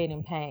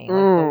excruciating pain. Like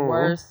the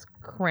worst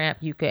cramp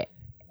you could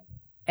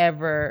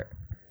ever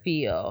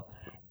feel.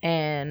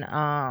 And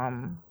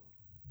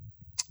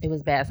it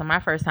was bad. So my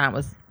first time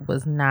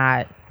was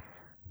not,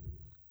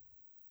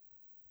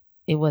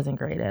 it wasn't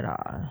great at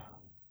all.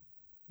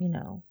 You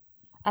know.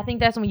 I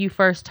think that's when you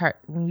first start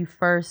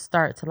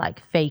to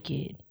like fake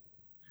it.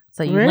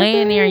 So you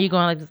laying there and you're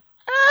going like,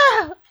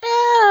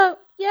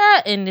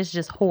 yeah, and it's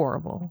just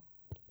horrible.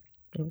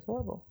 It was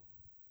horrible.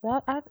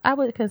 So I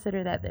would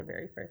consider that the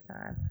very first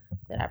time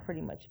that I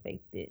pretty much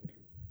faked it.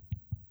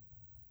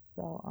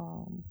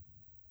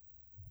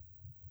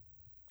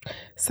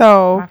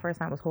 So my first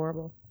time was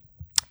horrible.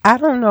 I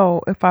don't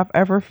know if I've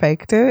ever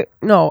faked it.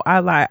 No, I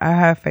lie. I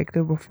have faked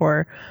it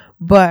before.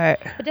 But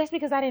that's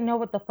because I didn't know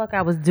what the fuck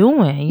I was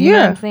doing. You know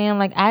what I'm saying?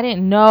 Like, I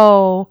didn't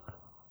know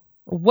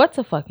what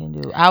to fucking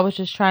do. I was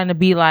just trying to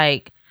be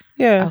like,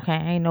 okay,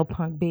 I ain't no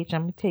punk bitch.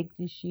 I'm gonna take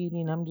this shit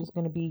and I'm just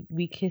gonna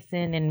be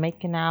kissing and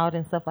making out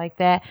and stuff like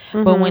that.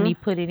 Mm-hmm. But when he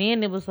put it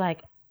in, it was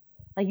like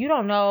you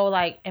don't know,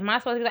 like, am I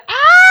supposed to be like,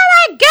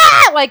 oh my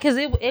god, like, because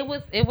it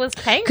was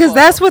painful. Because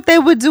that's what they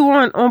would do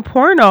on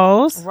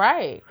pornos,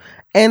 right?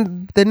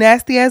 And the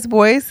nasty ass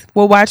boys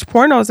will watch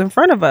pornos in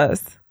front of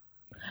us.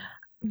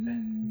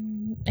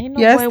 Ain't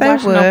no boy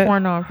watching no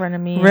porno in front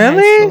of me.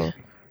 Really?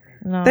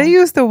 No. They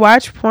used to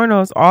watch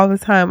pornos all the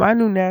time. I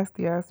knew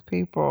nasty ass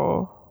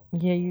people.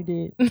 Yeah, you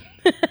did.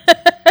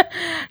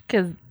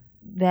 Because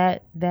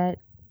that didn't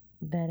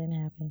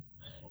happen.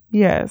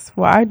 Yes.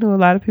 Well, I knew a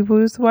lot of people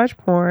who used to watch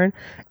porn,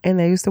 and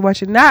they used to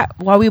watch it not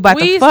while we about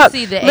to fuck.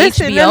 See the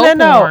HBO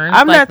porn.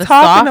 I'm like not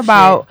talking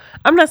about. Shit.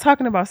 I'm not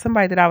talking about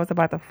somebody that I was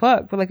about to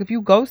fuck. But like, if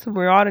you go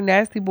somewhere, all the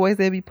nasty boys,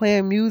 they be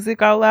playing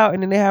music all out,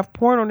 and then they have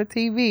porn on the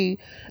TV,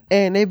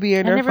 and they be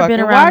in there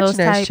fucking watching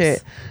that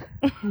shit.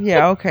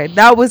 Yeah. Okay.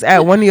 That was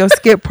at one of your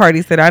skip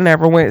parties that I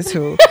never went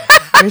to.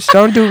 Bitch,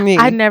 don't do me.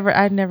 I'd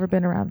never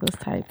been around those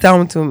types.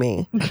 Don't do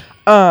me.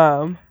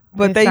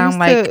 But they used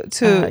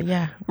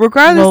to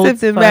regardless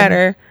if it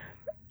matter,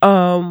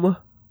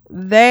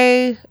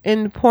 they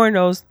in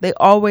pornos they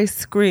always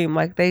scream,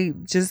 like they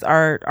just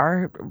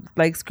are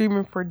like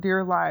screaming for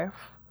dear life,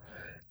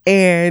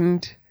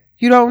 and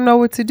you don't know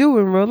what to do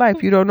in real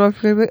life. You don't know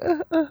if you're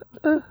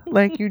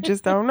like you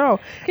just don't know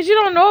because you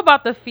don't know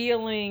about the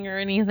feeling or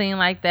anything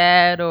like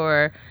that,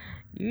 or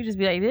you just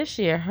be like, this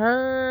shit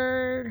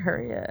hurt,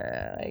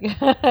 like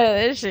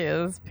this shit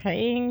is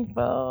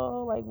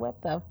painful, like what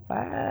the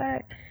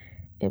fuck.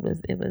 It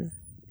was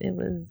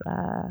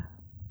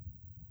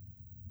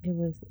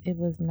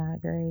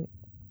not great.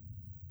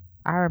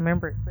 I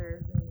remember it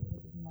clearly.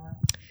 It was not.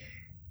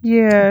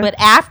 Yeah. But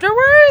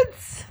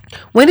afterwards,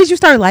 when did you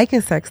start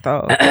liking sex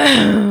though?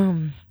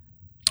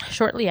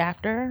 Shortly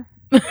after.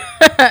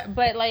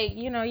 But like,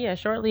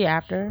 shortly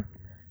after.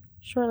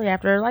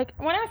 Like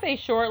when I say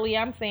shortly,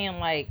 I'm saying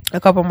like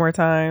a couple more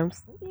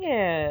times.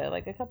 Yeah,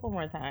 like a couple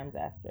more times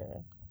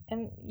after.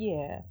 And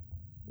yeah.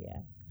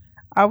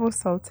 I was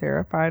so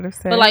terrified of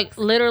sex. But like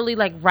literally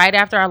like right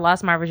after I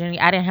lost my virginity,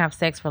 I didn't have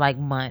sex for like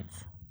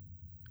months.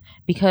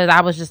 Because I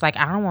was just like,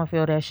 I don't want to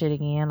feel that shit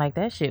again. Like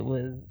that shit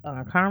was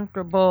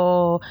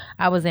uncomfortable.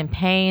 I was in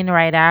pain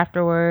right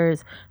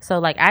afterwards. So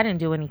like I didn't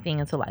do anything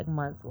until like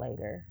months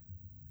later.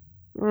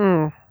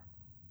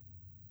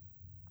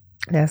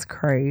 That's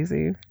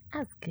crazy. I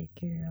was a good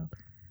girl.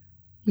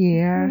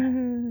 Yeah.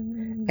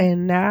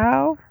 And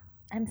now?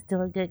 I'm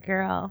still a good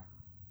girl.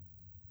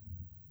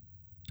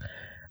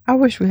 I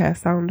wish we had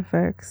sound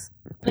effects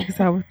because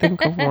I would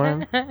think of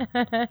one.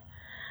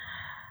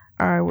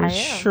 I would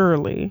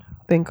surely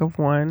think of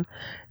one.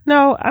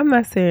 No, I'm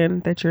not saying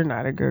that you're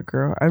not a good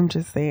girl. I'm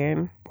just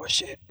saying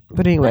bullshit.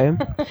 But anyway,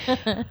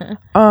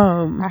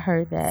 I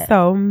heard that.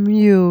 So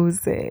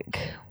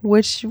music,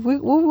 what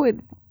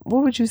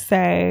would you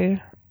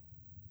say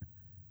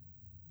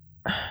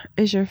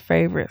is your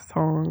favorite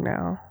song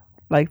now,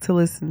 like to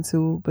listen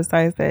to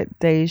besides that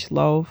Dej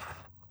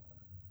Loaf?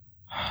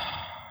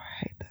 I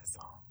hate that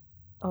song.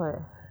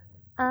 What?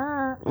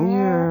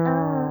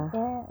 Yeah,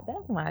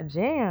 that's my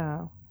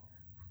jam.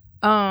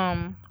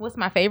 What's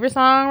my favorite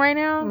song right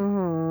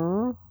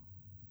now?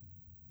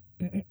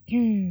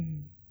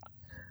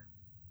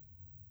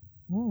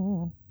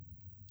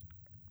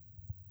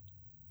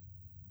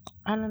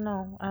 I don't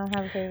know. I don't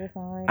have a favorite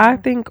song right now. I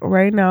think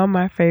right now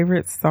my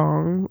favorite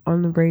song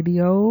on the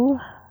radio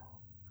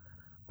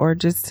or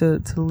just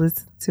to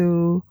listen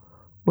to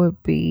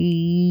would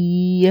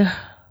be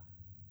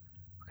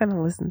what can I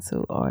listen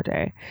to all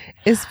day?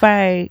 It's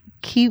by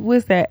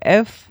was that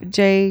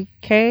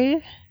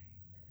FJK?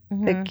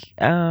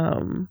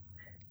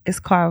 It's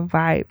called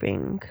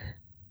Vibing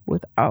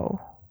with O.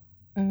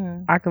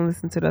 I can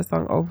listen to that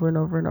song over and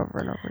over and over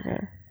and over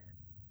again.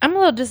 I'm a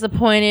little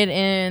disappointed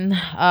in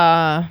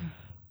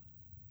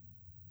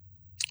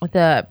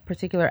the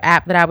particular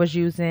app that I was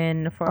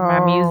using for my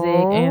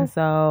music, and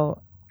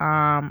so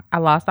I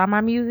lost all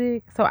my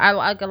music. So I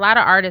like a lot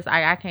of artists.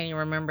 I can't even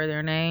remember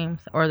their names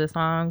or the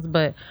songs,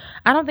 but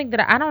I don't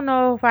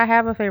know if I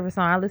have a favorite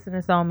song. I listen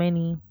to so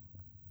many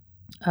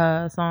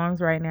songs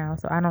right now,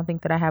 so I don't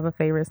think that I have a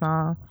favorite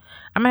song.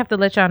 I'm gonna have to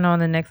let y'all know in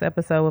the next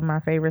episode what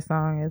my favorite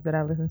song is that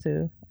I listen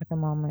to at the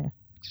moment.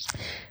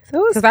 So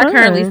it was because I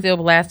currently still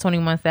blast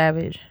 21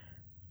 Savage.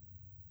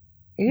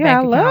 Yeah,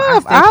 I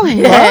love,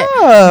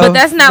 but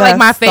that's not like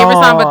my favorite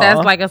song, but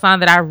that's like a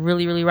song that I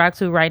really, really rock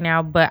to right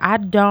now. But I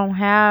don't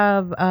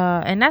have,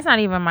 and that's not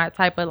even my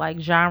type of like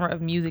genre of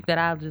music that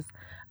I'll just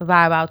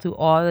vibe out to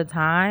all the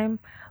time.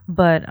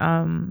 But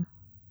I'll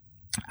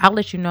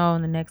let you know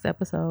in the next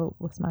episode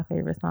what's my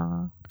favorite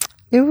song.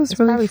 It was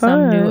really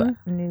fun.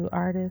 Some new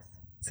artists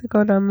to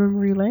go down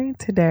memory lane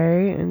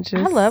today and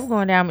just. I love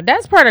going down.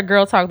 That's part of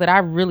girl talk that I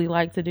really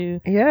like to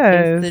do.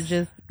 Yes, is to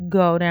just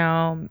go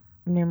down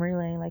memory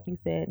lane, like you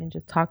said, and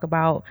just talk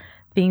about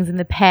things in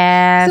the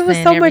past. It was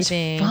and so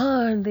everything. Much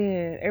fun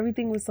then.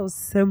 Everything was so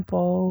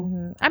simple.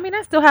 Mm-hmm. I mean,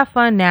 I still have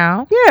fun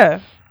now.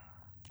 Yeah.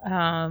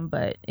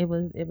 But it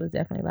was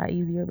definitely a lot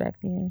easier back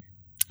then.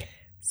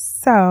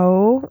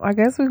 So I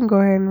guess we can go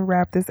ahead and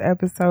wrap this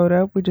episode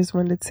up. We just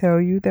wanted to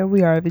tell you that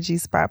we are the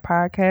Gspot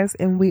podcast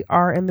and we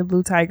are in the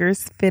Blue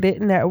Tigers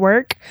Fitted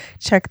Network.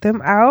 Check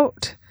them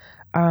out.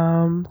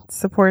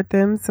 Support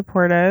them,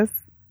 support us,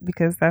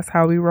 because that's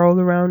how we roll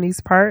around these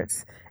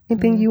parts.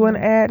 Anything you want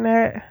to add,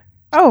 Nat?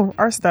 Oh,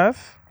 our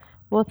stuff.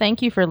 Well,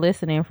 thank you for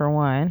listening, for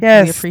one.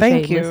 Yes, we appreciate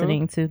thank you.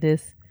 Listening to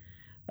this.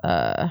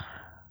 I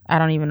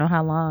don't even know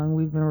how long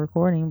we've been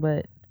recording,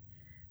 but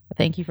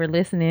thank you for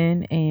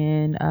listening.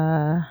 And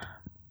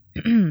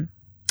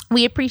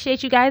we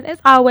appreciate you guys as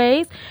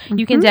always. Mm-hmm.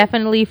 You can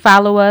definitely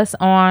follow us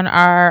on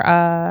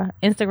our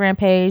Instagram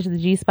page, the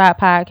Gspot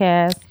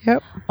Podcast.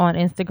 Yep. On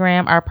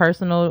Instagram, our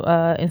personal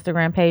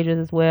Instagram pages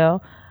as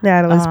well.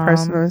 Natalie's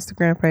personal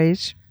Instagram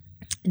page.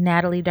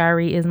 Natalie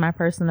Diary is my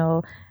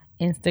personal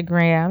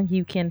Instagram.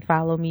 You can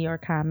follow me or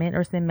comment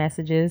or send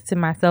messages to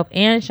myself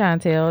and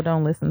Chantel.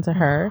 Don't listen to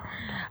her.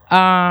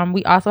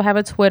 We also have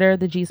a Twitter,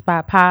 the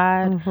Gspot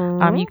Pod.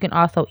 Mm-hmm. You can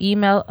also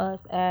email us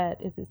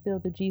at, is it still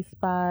the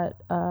Gspot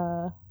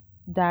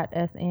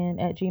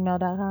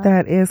 .sn@gmail.com?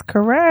 That is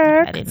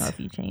correct. I didn't know if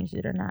you changed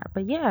it or not,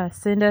 but yeah,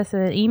 send us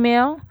an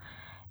email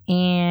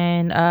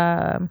and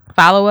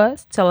follow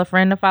us. Tell a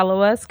friend to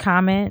follow us.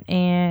 Comment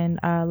and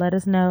let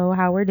us know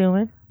how we're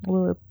doing.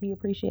 We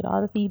appreciate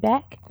all the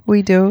feedback.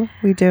 We do.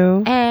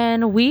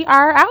 And we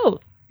are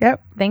out.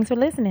 Yep. Thanks for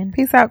listening.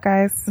 Peace out,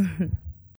 guys.